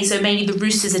okay, so maybe the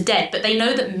roosters are dead, but they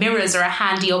know that mirrors are a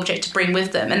handy object to bring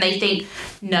with them, and they think,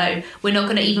 no, we're not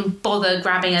going to even bother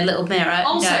grabbing a little mirror.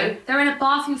 Also, no. they're in a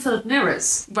bathroom full of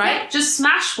mirrors. Right? Yeah, just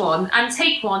smash one and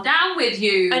take one down with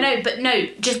you. I know, but no,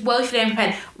 just woefully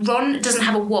unprepared. Ron doesn't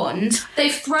have a wand.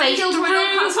 They've thrown I'm children so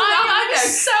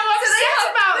upset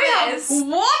about this. One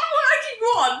working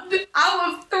wand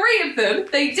out of 3 of them.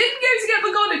 They didn't go to get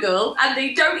McGonagall, and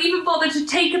they don't even bother to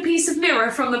take a piece of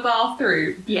mirror from the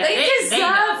bathroom. Yeah, they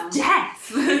deserve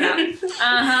death. Yeah.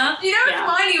 You know, if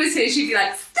Hermione was here, she'd be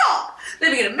like, stop!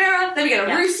 Let me get a mirror, let me get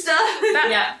a rooster.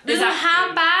 The little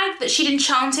handbag that she'd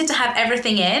enchanted to have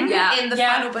everything in the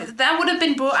final book, that would have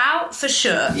been brought out for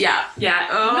sure. Yeah.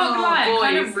 I'm not gonna lie, I'm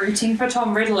kind of rooting for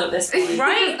Tom Riddle at this point.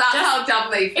 Right? That's how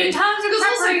dumb they've been. In terms of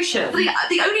preparation. Also,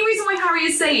 the only reason why Harry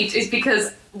is saved is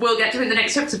because, we'll get to it in the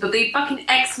next chapter, but the fucking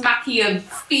ex-machina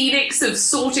phoenix of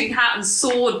sorting hat and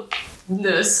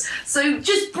swordness. So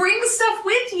just bring stuff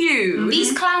with you.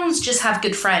 These clowns just have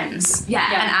good friends and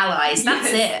allies. That's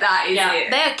it. That is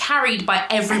it. They are carried by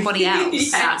everybody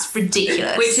else. That's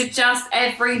ridiculous. Which is just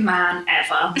every man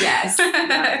ever. Yes.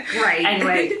 Great.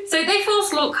 Anyway, so they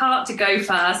force Lockhart to go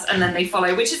first, and then they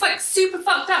follow, which is like super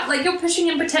fucked up. Like, you're pushing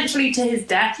him potentially to his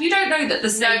death. You don't know that the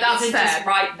snake isn't just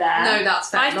right there. No, that's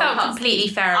fair. I felt completely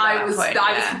fair about I was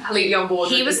completely on board.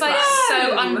 He was like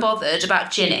so unbothered about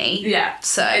Ginny. Yeah.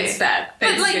 So it's fair.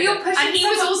 But like, you're pushing, and he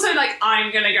was also like,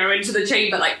 I'm gonna go into the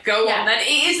chamber, like, go on then.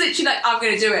 It is literally like, I'm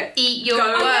gonna do it. Eat your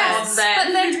go words. on then.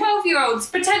 But they're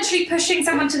 12-year-olds potentially pushing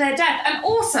someone to their death. And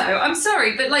also, I'm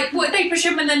sorry, but like, what, they push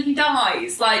him and then he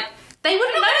dies? Like, they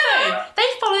wouldn't know. They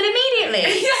followed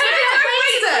immediately.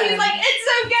 He's like,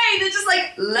 it's okay. They're just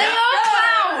like, they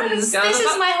are clowns. This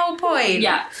is my whole point.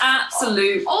 Yeah,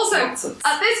 absolute. Also, nonsense.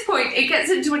 at this point, it gets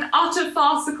into an utter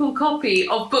farcical copy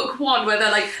of book 1 where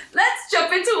they're like, let's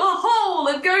jump into a hole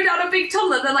and go down a big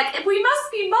tunnel. And they're like, we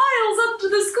must be miles up to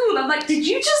the school. I'm like, did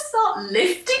you just start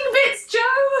lifting bits,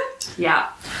 Joe? Yeah,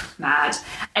 mad.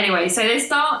 Anyway, so they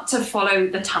start to follow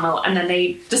the tunnel, and then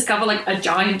they discover like a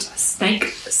giant snake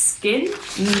skin.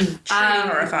 Truly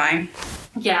horrifying.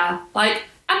 Yeah, like,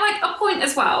 and like a point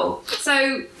as well.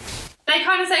 So they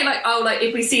kind of say like, oh, like,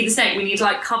 if we see the snake, we need to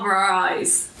like cover our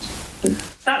eyes.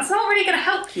 That's not really going to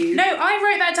help you. No, I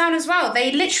wrote that down as well.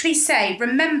 They literally say,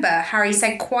 remember, Harry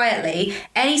said quietly,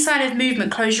 any sign of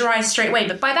movement, close your eyes straight away.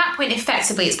 But by that point,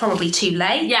 effectively, it's probably too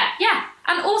late. Yeah.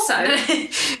 And also,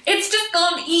 it's just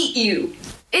gone eat you.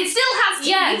 It still has to eat.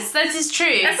 Yes, that is true.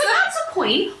 And so that's a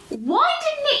point. Why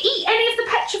didn't it eat any of the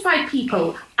petrified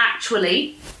people,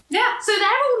 actually? Yeah. So they're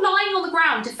all lying on the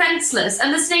ground, defenceless,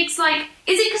 and the snake's like,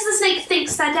 is it because the snake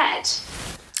thinks they're dead?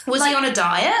 Was he on a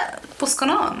diet? What's gone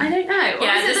on? I don't know.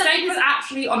 Yeah, the snake was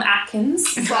actually on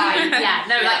Atkins. Right, yeah.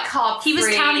 No, like carb He was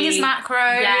counting his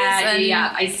macros.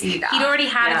 Yeah, I see that. He'd already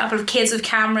had a couple of kids with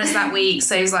cameras that week,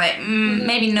 so he was like,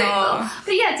 maybe not.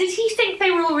 But yeah, did he think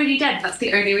they were already dead? That's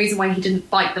the only reason why he didn't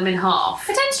bite them in half.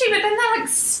 Potentially, but then they're like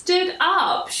stood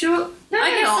up. Sure. No,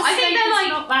 I guess not. the I think snake they're is like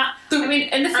not that. I mean,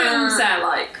 in the films, they're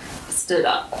like stood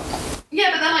up. Yeah,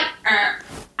 but they're like.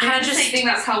 And I just think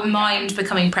that's how mind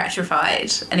becoming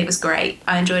petrified, and it was great.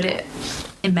 I enjoyed it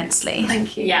immensely.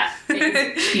 Thank you. Yeah,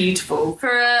 it's beautiful. For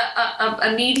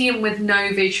a medium with no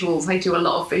visuals, I do a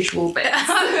lot of visual bits.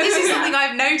 This is something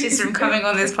I've noticed from coming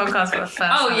on this podcast for the first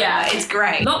time. Yeah, it's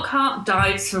great. Lockhart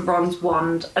dives for Ron's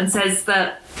wand and says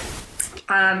that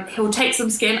he'll take some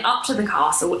skin up to the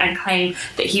castle and claim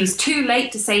that he was too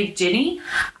late to save Ginny,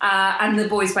 and the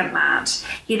boys went mad.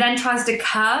 He then tries to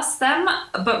curse them,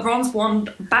 but Ron's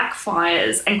wand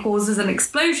backfires and causes an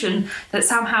explosion that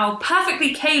somehow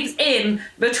perfectly caves in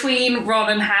between Ron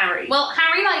and Harry. Well,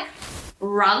 Harry, like,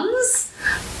 runs,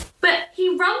 but he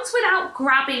runs without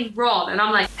grabbing Ron, and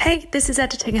I'm like, hey, this is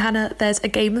Editing Hannah. There's a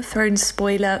Game of Thrones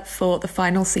spoiler for the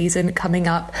final season coming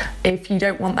up. If you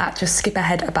don't want that, just skip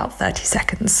ahead about 30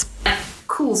 seconds.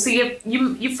 cool. So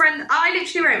your friend, I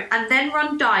literally wrote, and then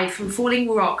Ron died from falling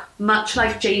rock, much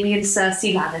like Jaime and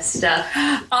Cersei Lannister.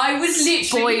 I was literally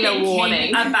Spoiler thinking warning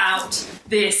about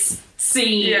this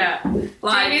scene. Yeah.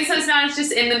 Like, Jaime and Cersei Lannister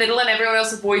just in the middle and everyone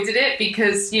else avoided it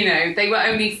because, you know, they were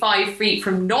only 5 feet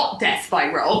from not death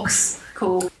by rocks.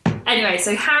 cool. Anyway,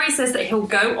 so Harry says that he'll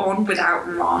go on without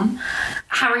Ron.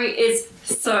 Harry is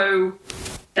so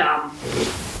dumb.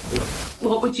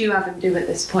 What would you have him do at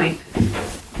this point?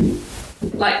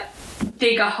 Like,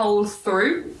 dig a hole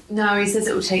through. No, he says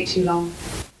it will take too long.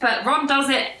 But Ron does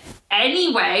it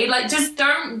anyway. Like, just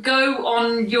don't go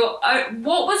on your own.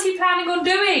 What was he planning on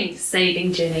doing?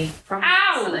 Saving Ginny from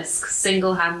Basilisk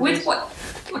single-handed. With what?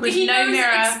 With he no knows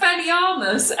mirror.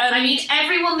 Expelliarmus. And I mean,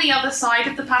 everyone the other side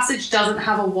of the passage doesn't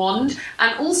have a wand,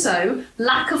 and also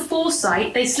lack of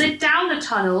foresight. They slid down a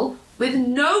tunnel with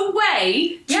no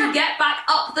way to get back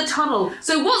up the tunnel.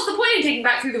 So what's the point in taking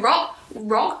back through the rock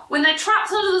when they're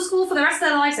trapped under the school for the rest of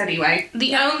their lives anyway?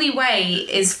 The only way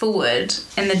is forward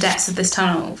in the depths of this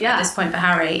tunnel at this point for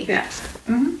Harry. Yeah.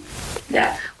 Mm-hmm.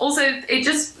 Yeah. Also, it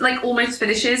just like almost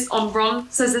finishes on Ron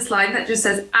says this line that just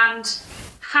says, and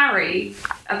Harry,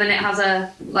 and then it has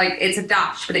it's a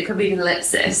dash, but it could be an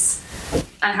ellipsis.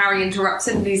 And Harry interrupts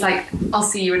him and he's like, I'll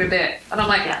see you in a bit. And I'm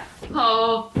like,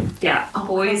 oh. Yeah,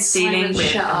 boys dealing with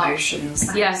shut emotions.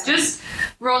 up. Yeah, just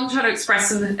Ron trying to express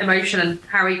some emotion and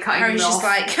Harry cutting Harry's him off.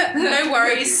 just like, no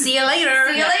worries, see you later.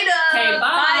 See you later. Okay,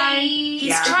 bye.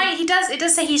 He's trying. It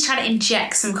does say he's trying to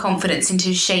inject some confidence into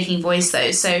his shaking voice, though.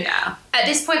 So at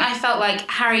this point, I felt like,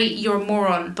 Harry, you're a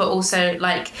moron, but also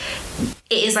like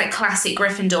it is like classic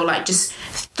Gryffindor, like just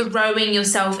throwing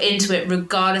yourself into it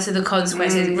regardless of the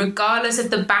consequences, regardless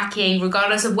of the backing,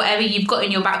 regardless of whatever you've got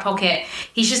in your back pocket.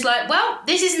 He's just like, well,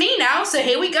 this is me now, so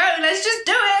here we go. Let's just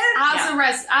do it.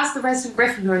 As the resident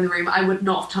Gryffindor in the room, I would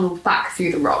not have tunneled back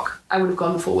through the rock. I would have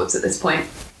gone forwards at this point.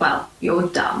 Well, you're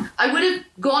dumb. I would have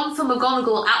gone for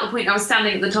McGonagall at the point I was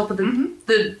standing at the top of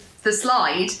the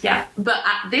slide. Yeah. But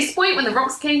at this point, when the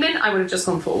rocks came in, I would have just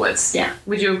gone forwards. Yeah.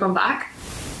 Would you have gone back?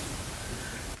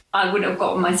 I wouldn't have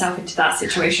gotten myself into that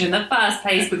situation in the first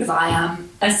place because I am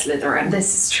a Slytherin.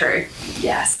 This is true.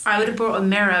 Yes. I would have brought a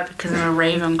mirror because I'm a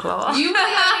Ravenclaw. You were the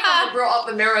only one that brought up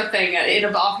the mirror thing in a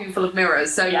bathroom full of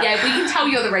mirrors, so yeah we can tell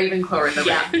you're the Ravenclaw in the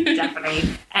room. Yeah,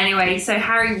 definitely. Anyway, so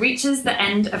Harry reaches the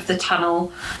end of the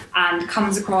tunnel and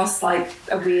comes across like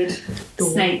a weird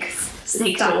snake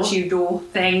statue door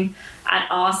thing and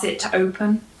asks it to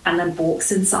open and then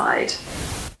walks inside.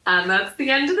 And that's the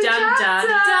end of the chapter. Dun,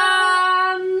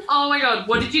 dun. Oh my god,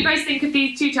 what did you guys think of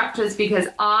these two chapters? Because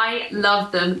I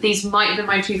love them. These might have been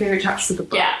my two favourite chapters of the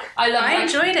book. Yeah, I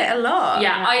enjoyed it a lot.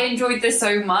 Yeah, I enjoyed this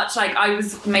so much. Like, I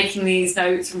was making these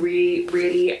notes really,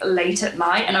 really late at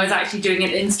night, and I was actually doing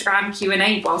an Instagram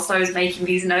Q&A whilst I was making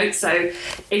these notes. So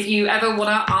if you ever want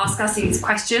to ask us these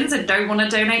questions and don't want to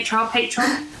donate to our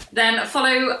Patreon, then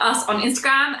follow us on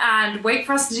Instagram and wait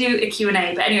for us to do a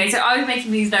Q&A. But anyway, so I was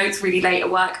making these notes really late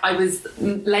at work. I was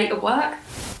late at work?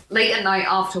 Late at night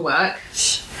after work.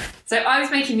 So I was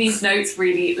making these notes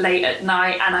really late at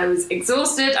night and I was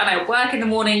exhausted and I had work in the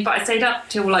morning, but I stayed up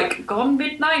till like gone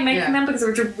midnight making them because I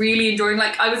was really enjoying,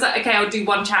 like, I was like, okay, I'll do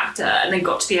one chapter, and then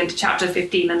got to the end of chapter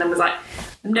 15 and then was like,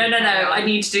 no, I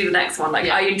need to do the next one. Like,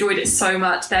 I enjoyed it so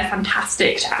much. They're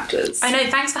fantastic chapters. I know,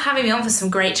 thanks for having me on for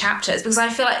some great chapters, because I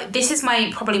feel like this is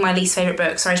probably my least favourite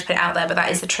book. Sorry to put it out there, but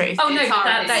that is the truth. Oh, no,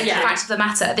 that is the fact of the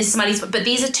matter. This is my least, but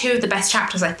these are two of the best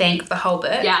chapters, I think, of the whole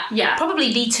book. Yeah.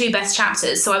 Probably the two best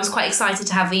chapters, so I was quite excited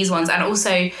to have these ones, and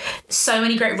also so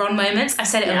many great Ron moments. I've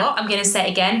said it a lot, I'm going to say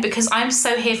it again, because I'm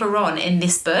so here for Ron in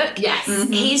this book. Yes.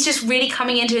 Mm-hmm. He's just really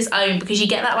coming into his own, because you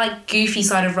get that, like, goofy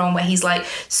side of Ron where he's, like,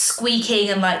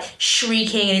 squeaking and, like,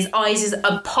 shrieking, and his eyes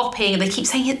are popping, and they keep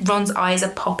saying Ron's eyes are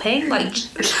popping, like Jo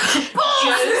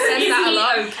says that a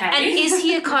lot. Okay? And is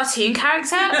he a cartoon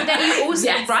character? But then you also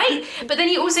right? But then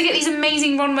you also get these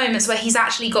amazing Ron moments where he's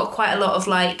actually got quite a lot of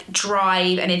like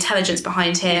drive and intelligence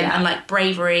behind him, and like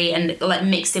bravery, and like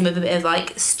mixed in with a bit of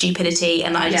like stupidity,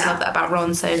 and I just love that about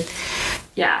Ron. So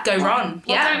go Ron.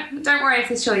 Well, don't worry if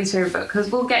this is your least favourite book, because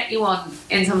we'll get you on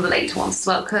in some of the later ones as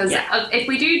well, because if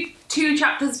we do 2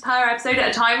 chapters per episode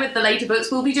at a time with the later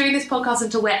books, we'll be doing this podcast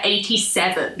until we're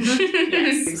 87.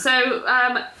 Yes. So,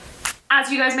 as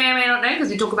you guys may or may not know, because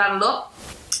we talk about it a lot,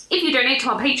 if you donate to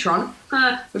our Patreon,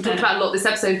 we've talked about a lot this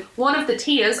episode, one of the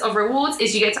tiers of rewards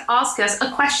is you get to ask us a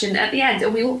question at the end,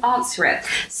 and we will answer it.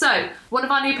 So, one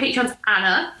of our new patrons,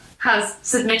 Anna, has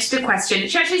submitted a question.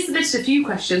 She actually submitted a few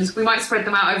questions. We might spread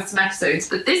them out over some episodes,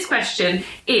 but this question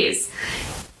is,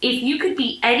 if you could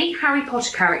be any Harry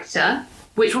Potter character,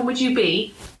 which one would you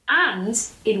be, and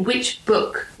in which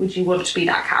book would you want to be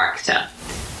that character?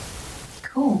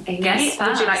 Cool. Amy,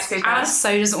 would you like to go first? Anna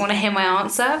so doesn't want to hear my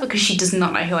answer because she does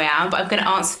not know who I am, but I'm going to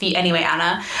answer for you anyway,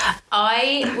 Anna.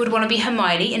 I would want to be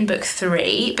Hermione in book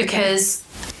 3 because,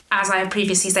 as I have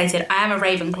previously stated, I am a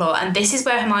Ravenclaw, and this is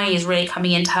where Hermione is really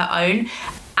coming into her own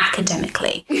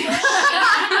academically.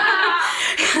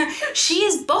 She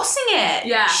is bossing it.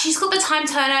 Yeah. She's got the time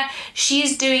turner. She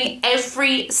is doing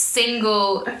every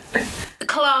single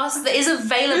class that is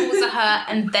available to her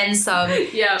and then some.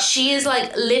 Yeah. She is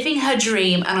like living her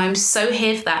dream, and I'm so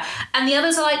here for that. And the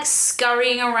others are like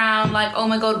scurrying around like, oh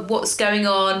my god, what's going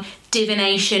on?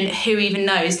 Divination, who even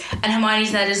knows? And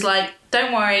Hermione's there just like,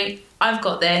 don't worry, I've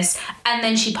got this. And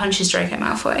then she punches Draco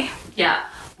Malfoy. Yeah.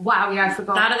 Wow, yeah, I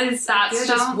forgot. That's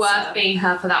just worth being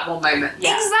her for that one moment.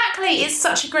 Yeah. Exactly. It's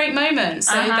such a great moment.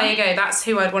 So there you go. That's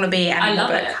who I'd want to be. And I love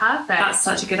it. Perfect. That's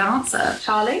such a good answer.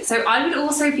 Charlie? So I would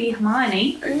also be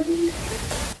Hermione.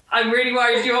 I'm really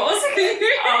worried you're also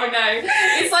oh no.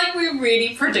 It's like we're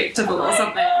really predictable or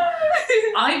something.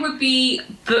 I would be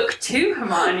book 2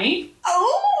 Hermione.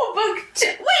 Oh, book 2.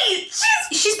 Wait,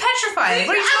 she's petrified.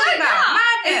 What are you talking about?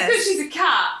 It's Madness. because she's a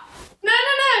cat. No.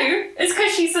 It's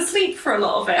because she's asleep for a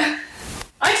lot of it.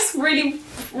 I just really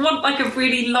want like a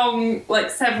really long, like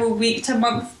several week to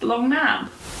month long nap.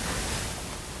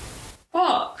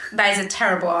 What? That is a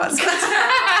terrible answer.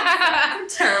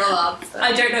 Terrible answer.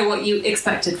 I don't know what you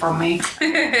expected from me.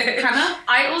 Hannah,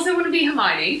 I also want to be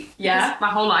Hermione. Yeah. My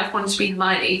whole life wanted to be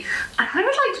Hermione. And I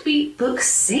would like to be book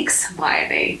 6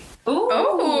 Hermione.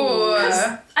 Oh.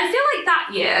 I feel like that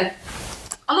year,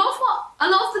 a lot of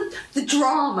the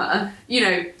drama, you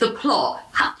know, the plot,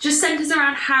 just centres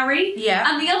around Harry. Yeah.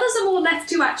 And the others are more left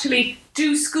to actually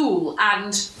do school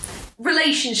and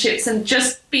relationships and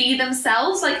just be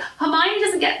themselves. Like, Hermione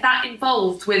doesn't get that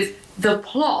involved with the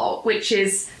plot, which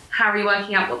is Harry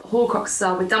working out what the Horcruxes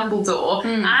are with Dumbledore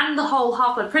and the whole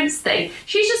Half-Blood Prince thing.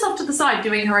 She's just off to the side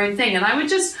doing her own thing. And I would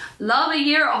just love a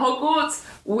year at Hogwarts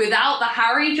without the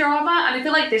Harry drama, and I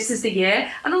feel like this is the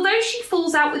year. And although she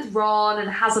falls out with Ron and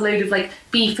has a load of like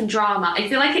beef and drama, I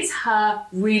feel like it's her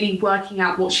really working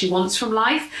out what she wants from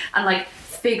life and like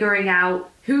figuring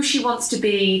out who she wants to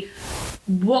be,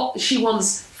 what she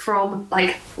wants from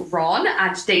like Ron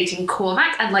and dating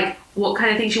Cormac and like what kind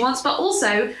of thing she wants, but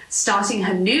also starting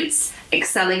her newts,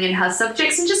 excelling in her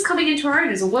subjects and just coming into her own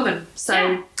as a woman.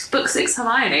 So book 6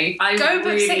 Hermione. Go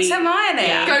book 6 Hermione.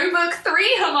 Yeah. Go book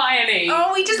 3 Hermione.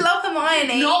 Oh, we just love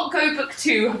Hermione. Not go book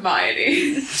 2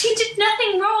 Hermione. She did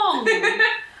nothing wrong.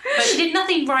 But she did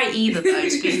nothing right either, though,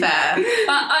 to be fair.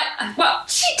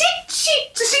 She did.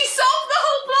 She solved the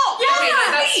whole plot.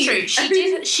 Yeah, that's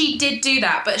true. She did do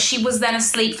that, but she was then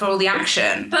asleep for all the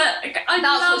action. But I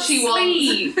love what she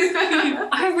sleep.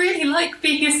 I really like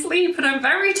being asleep, and I'm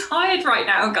very tired right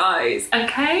now, guys.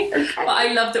 Okay? But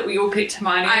I love that we all picked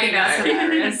Hermione. I think that's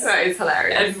hilarious. That is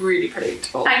hilarious. And really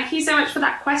predictable. Thank you so much for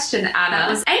that question,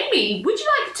 Anna. Amy, would you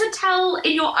like to tell,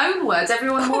 in your own words,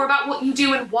 everyone more about what you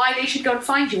do and why they should go and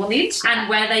find you on the internet? And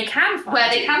where they can find Where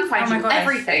they can find Oh my you. God,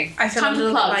 Everything. I feel Time a to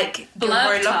little bit plug. like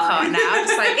Blurb Gilroy Lockhart time. now.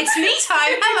 Just like, it's me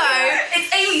time, hello.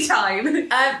 It's Amy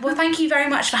time. Well, thank you very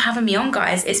much for having me on,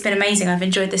 guys. It's been amazing. I've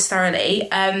enjoyed this thoroughly.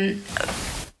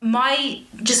 My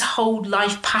just whole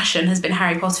life passion has been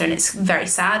Harry Potter, and it's very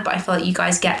sad, but I feel like you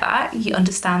guys get that. You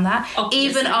understand that. Obviously.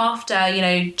 Even after, you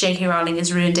know, J.K. Rowling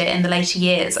has ruined it in the later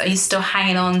years, are you still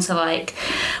hanging on to, like,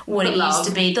 what it used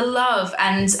to be? The love.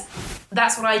 And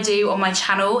that's what I do on my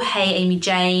channel,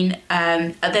 HeyAmyJane.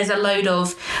 There's a load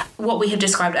of what we have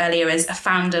described earlier as a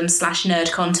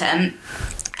fandom/nerd content.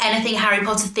 Anything Harry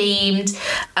Potter themed,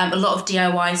 a lot of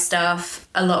DIY stuff,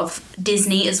 a lot of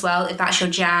Disney as well, if that's your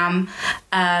jam.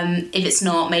 If it's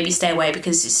not, maybe stay away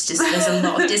because it's just, there's a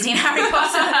lot of Disney and Harry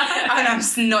Potter. And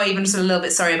I'm not even sort of a little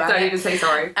bit sorry about it. Don't even say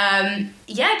sorry.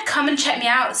 Yeah, come and check me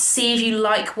out, see if you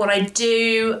like what I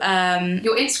do.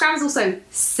 Your Instagram's also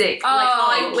sick. Oh,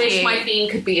 I wish you. my theme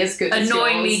could be as good as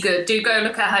Annoyingly yours. good. Do go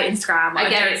look at her Instagram.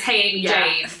 Again, it's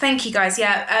HeyAmyJane. Thank you, guys.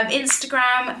 Yeah,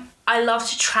 Instagram. I love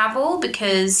to travel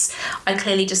because I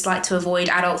clearly just like to avoid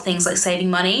adult things like saving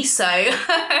money. So,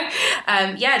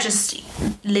 yeah, just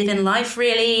living life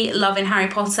really, loving Harry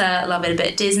Potter, loving a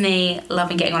bit of Disney,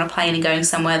 loving getting on a plane and going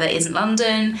somewhere that isn't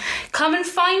London. Come and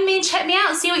find me and check me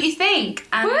out and see what you think.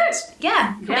 And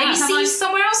yeah, maybe see you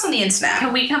somewhere else on the internet.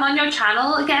 Can we come on your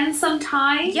channel again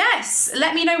sometime? Yes,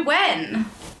 let me know when.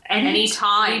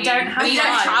 Anytime. We don't have We don't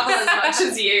lives. travel as much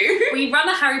as you. We run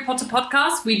a Harry Potter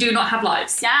podcast. We do not have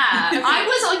lives. Yeah. I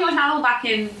was on your channel back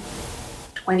in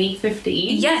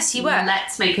 2015. Yes, you were.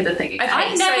 Let's make it a thing again.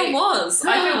 I never was.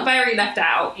 I feel very left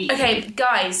out. Okay,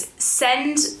 guys,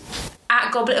 send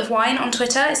at Goblet of Wine on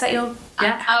Twitter. Is that your...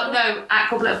 Yeah. No, at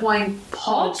Goblet of Wine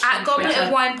Pod. At Goblet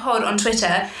of Wine Pod on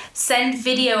Twitter. Send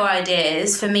video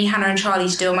ideas for me, Hannah and Charlie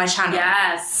to do on my channel.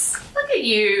 Yes. Look at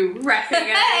you repping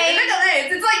it. Hey. Look at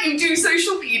this. It's like you do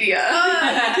social media.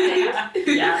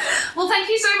 Yeah. Well, thank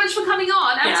you so much for coming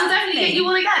on. And we'll definitely get you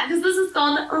on again because this has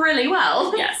gone really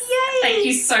well. Yes. Yay. Thank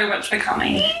you so much for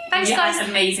coming. Thanks, guys.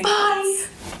 Amazing. Bye.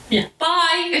 Yeah.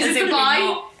 Bye. Is this a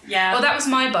bye? Yeah. Well, that was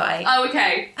my bye. Oh,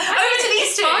 okay. Over to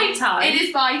these two. Bye time. It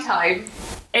is bye time.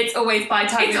 It's always bye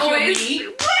time. It's if always. you're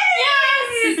me.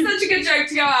 Yes! It's such a good joke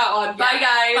to go out on. Bye,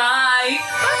 guys. Bye.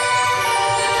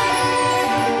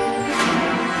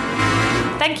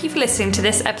 Thank you for listening to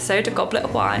this episode of Goblet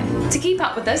of Wine. To keep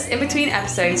up with us in between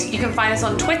episodes, you can find us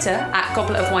on Twitter at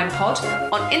Goblet of Wine Pod,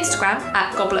 on Instagram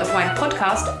at Goblet of Wine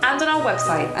Podcast, and on our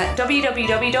website at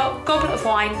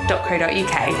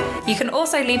www.gobletofwine.co.uk. You can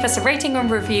also leave us a rating and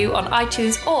review on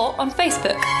iTunes or on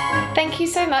Facebook. Thank you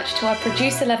so much to our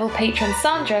producer level patron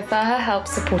Sandra for her help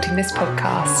supporting this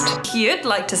podcast. If you'd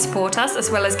like to support us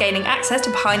as well as gaining access to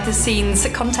behind the scenes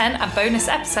content and bonus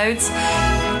episodes,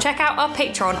 check out our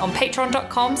Patreon on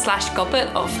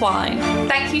patreon.com/gobletofwine.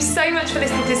 Thank you so much for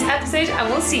listening to this episode, and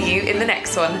we'll see you in the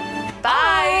next one.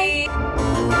 Bye!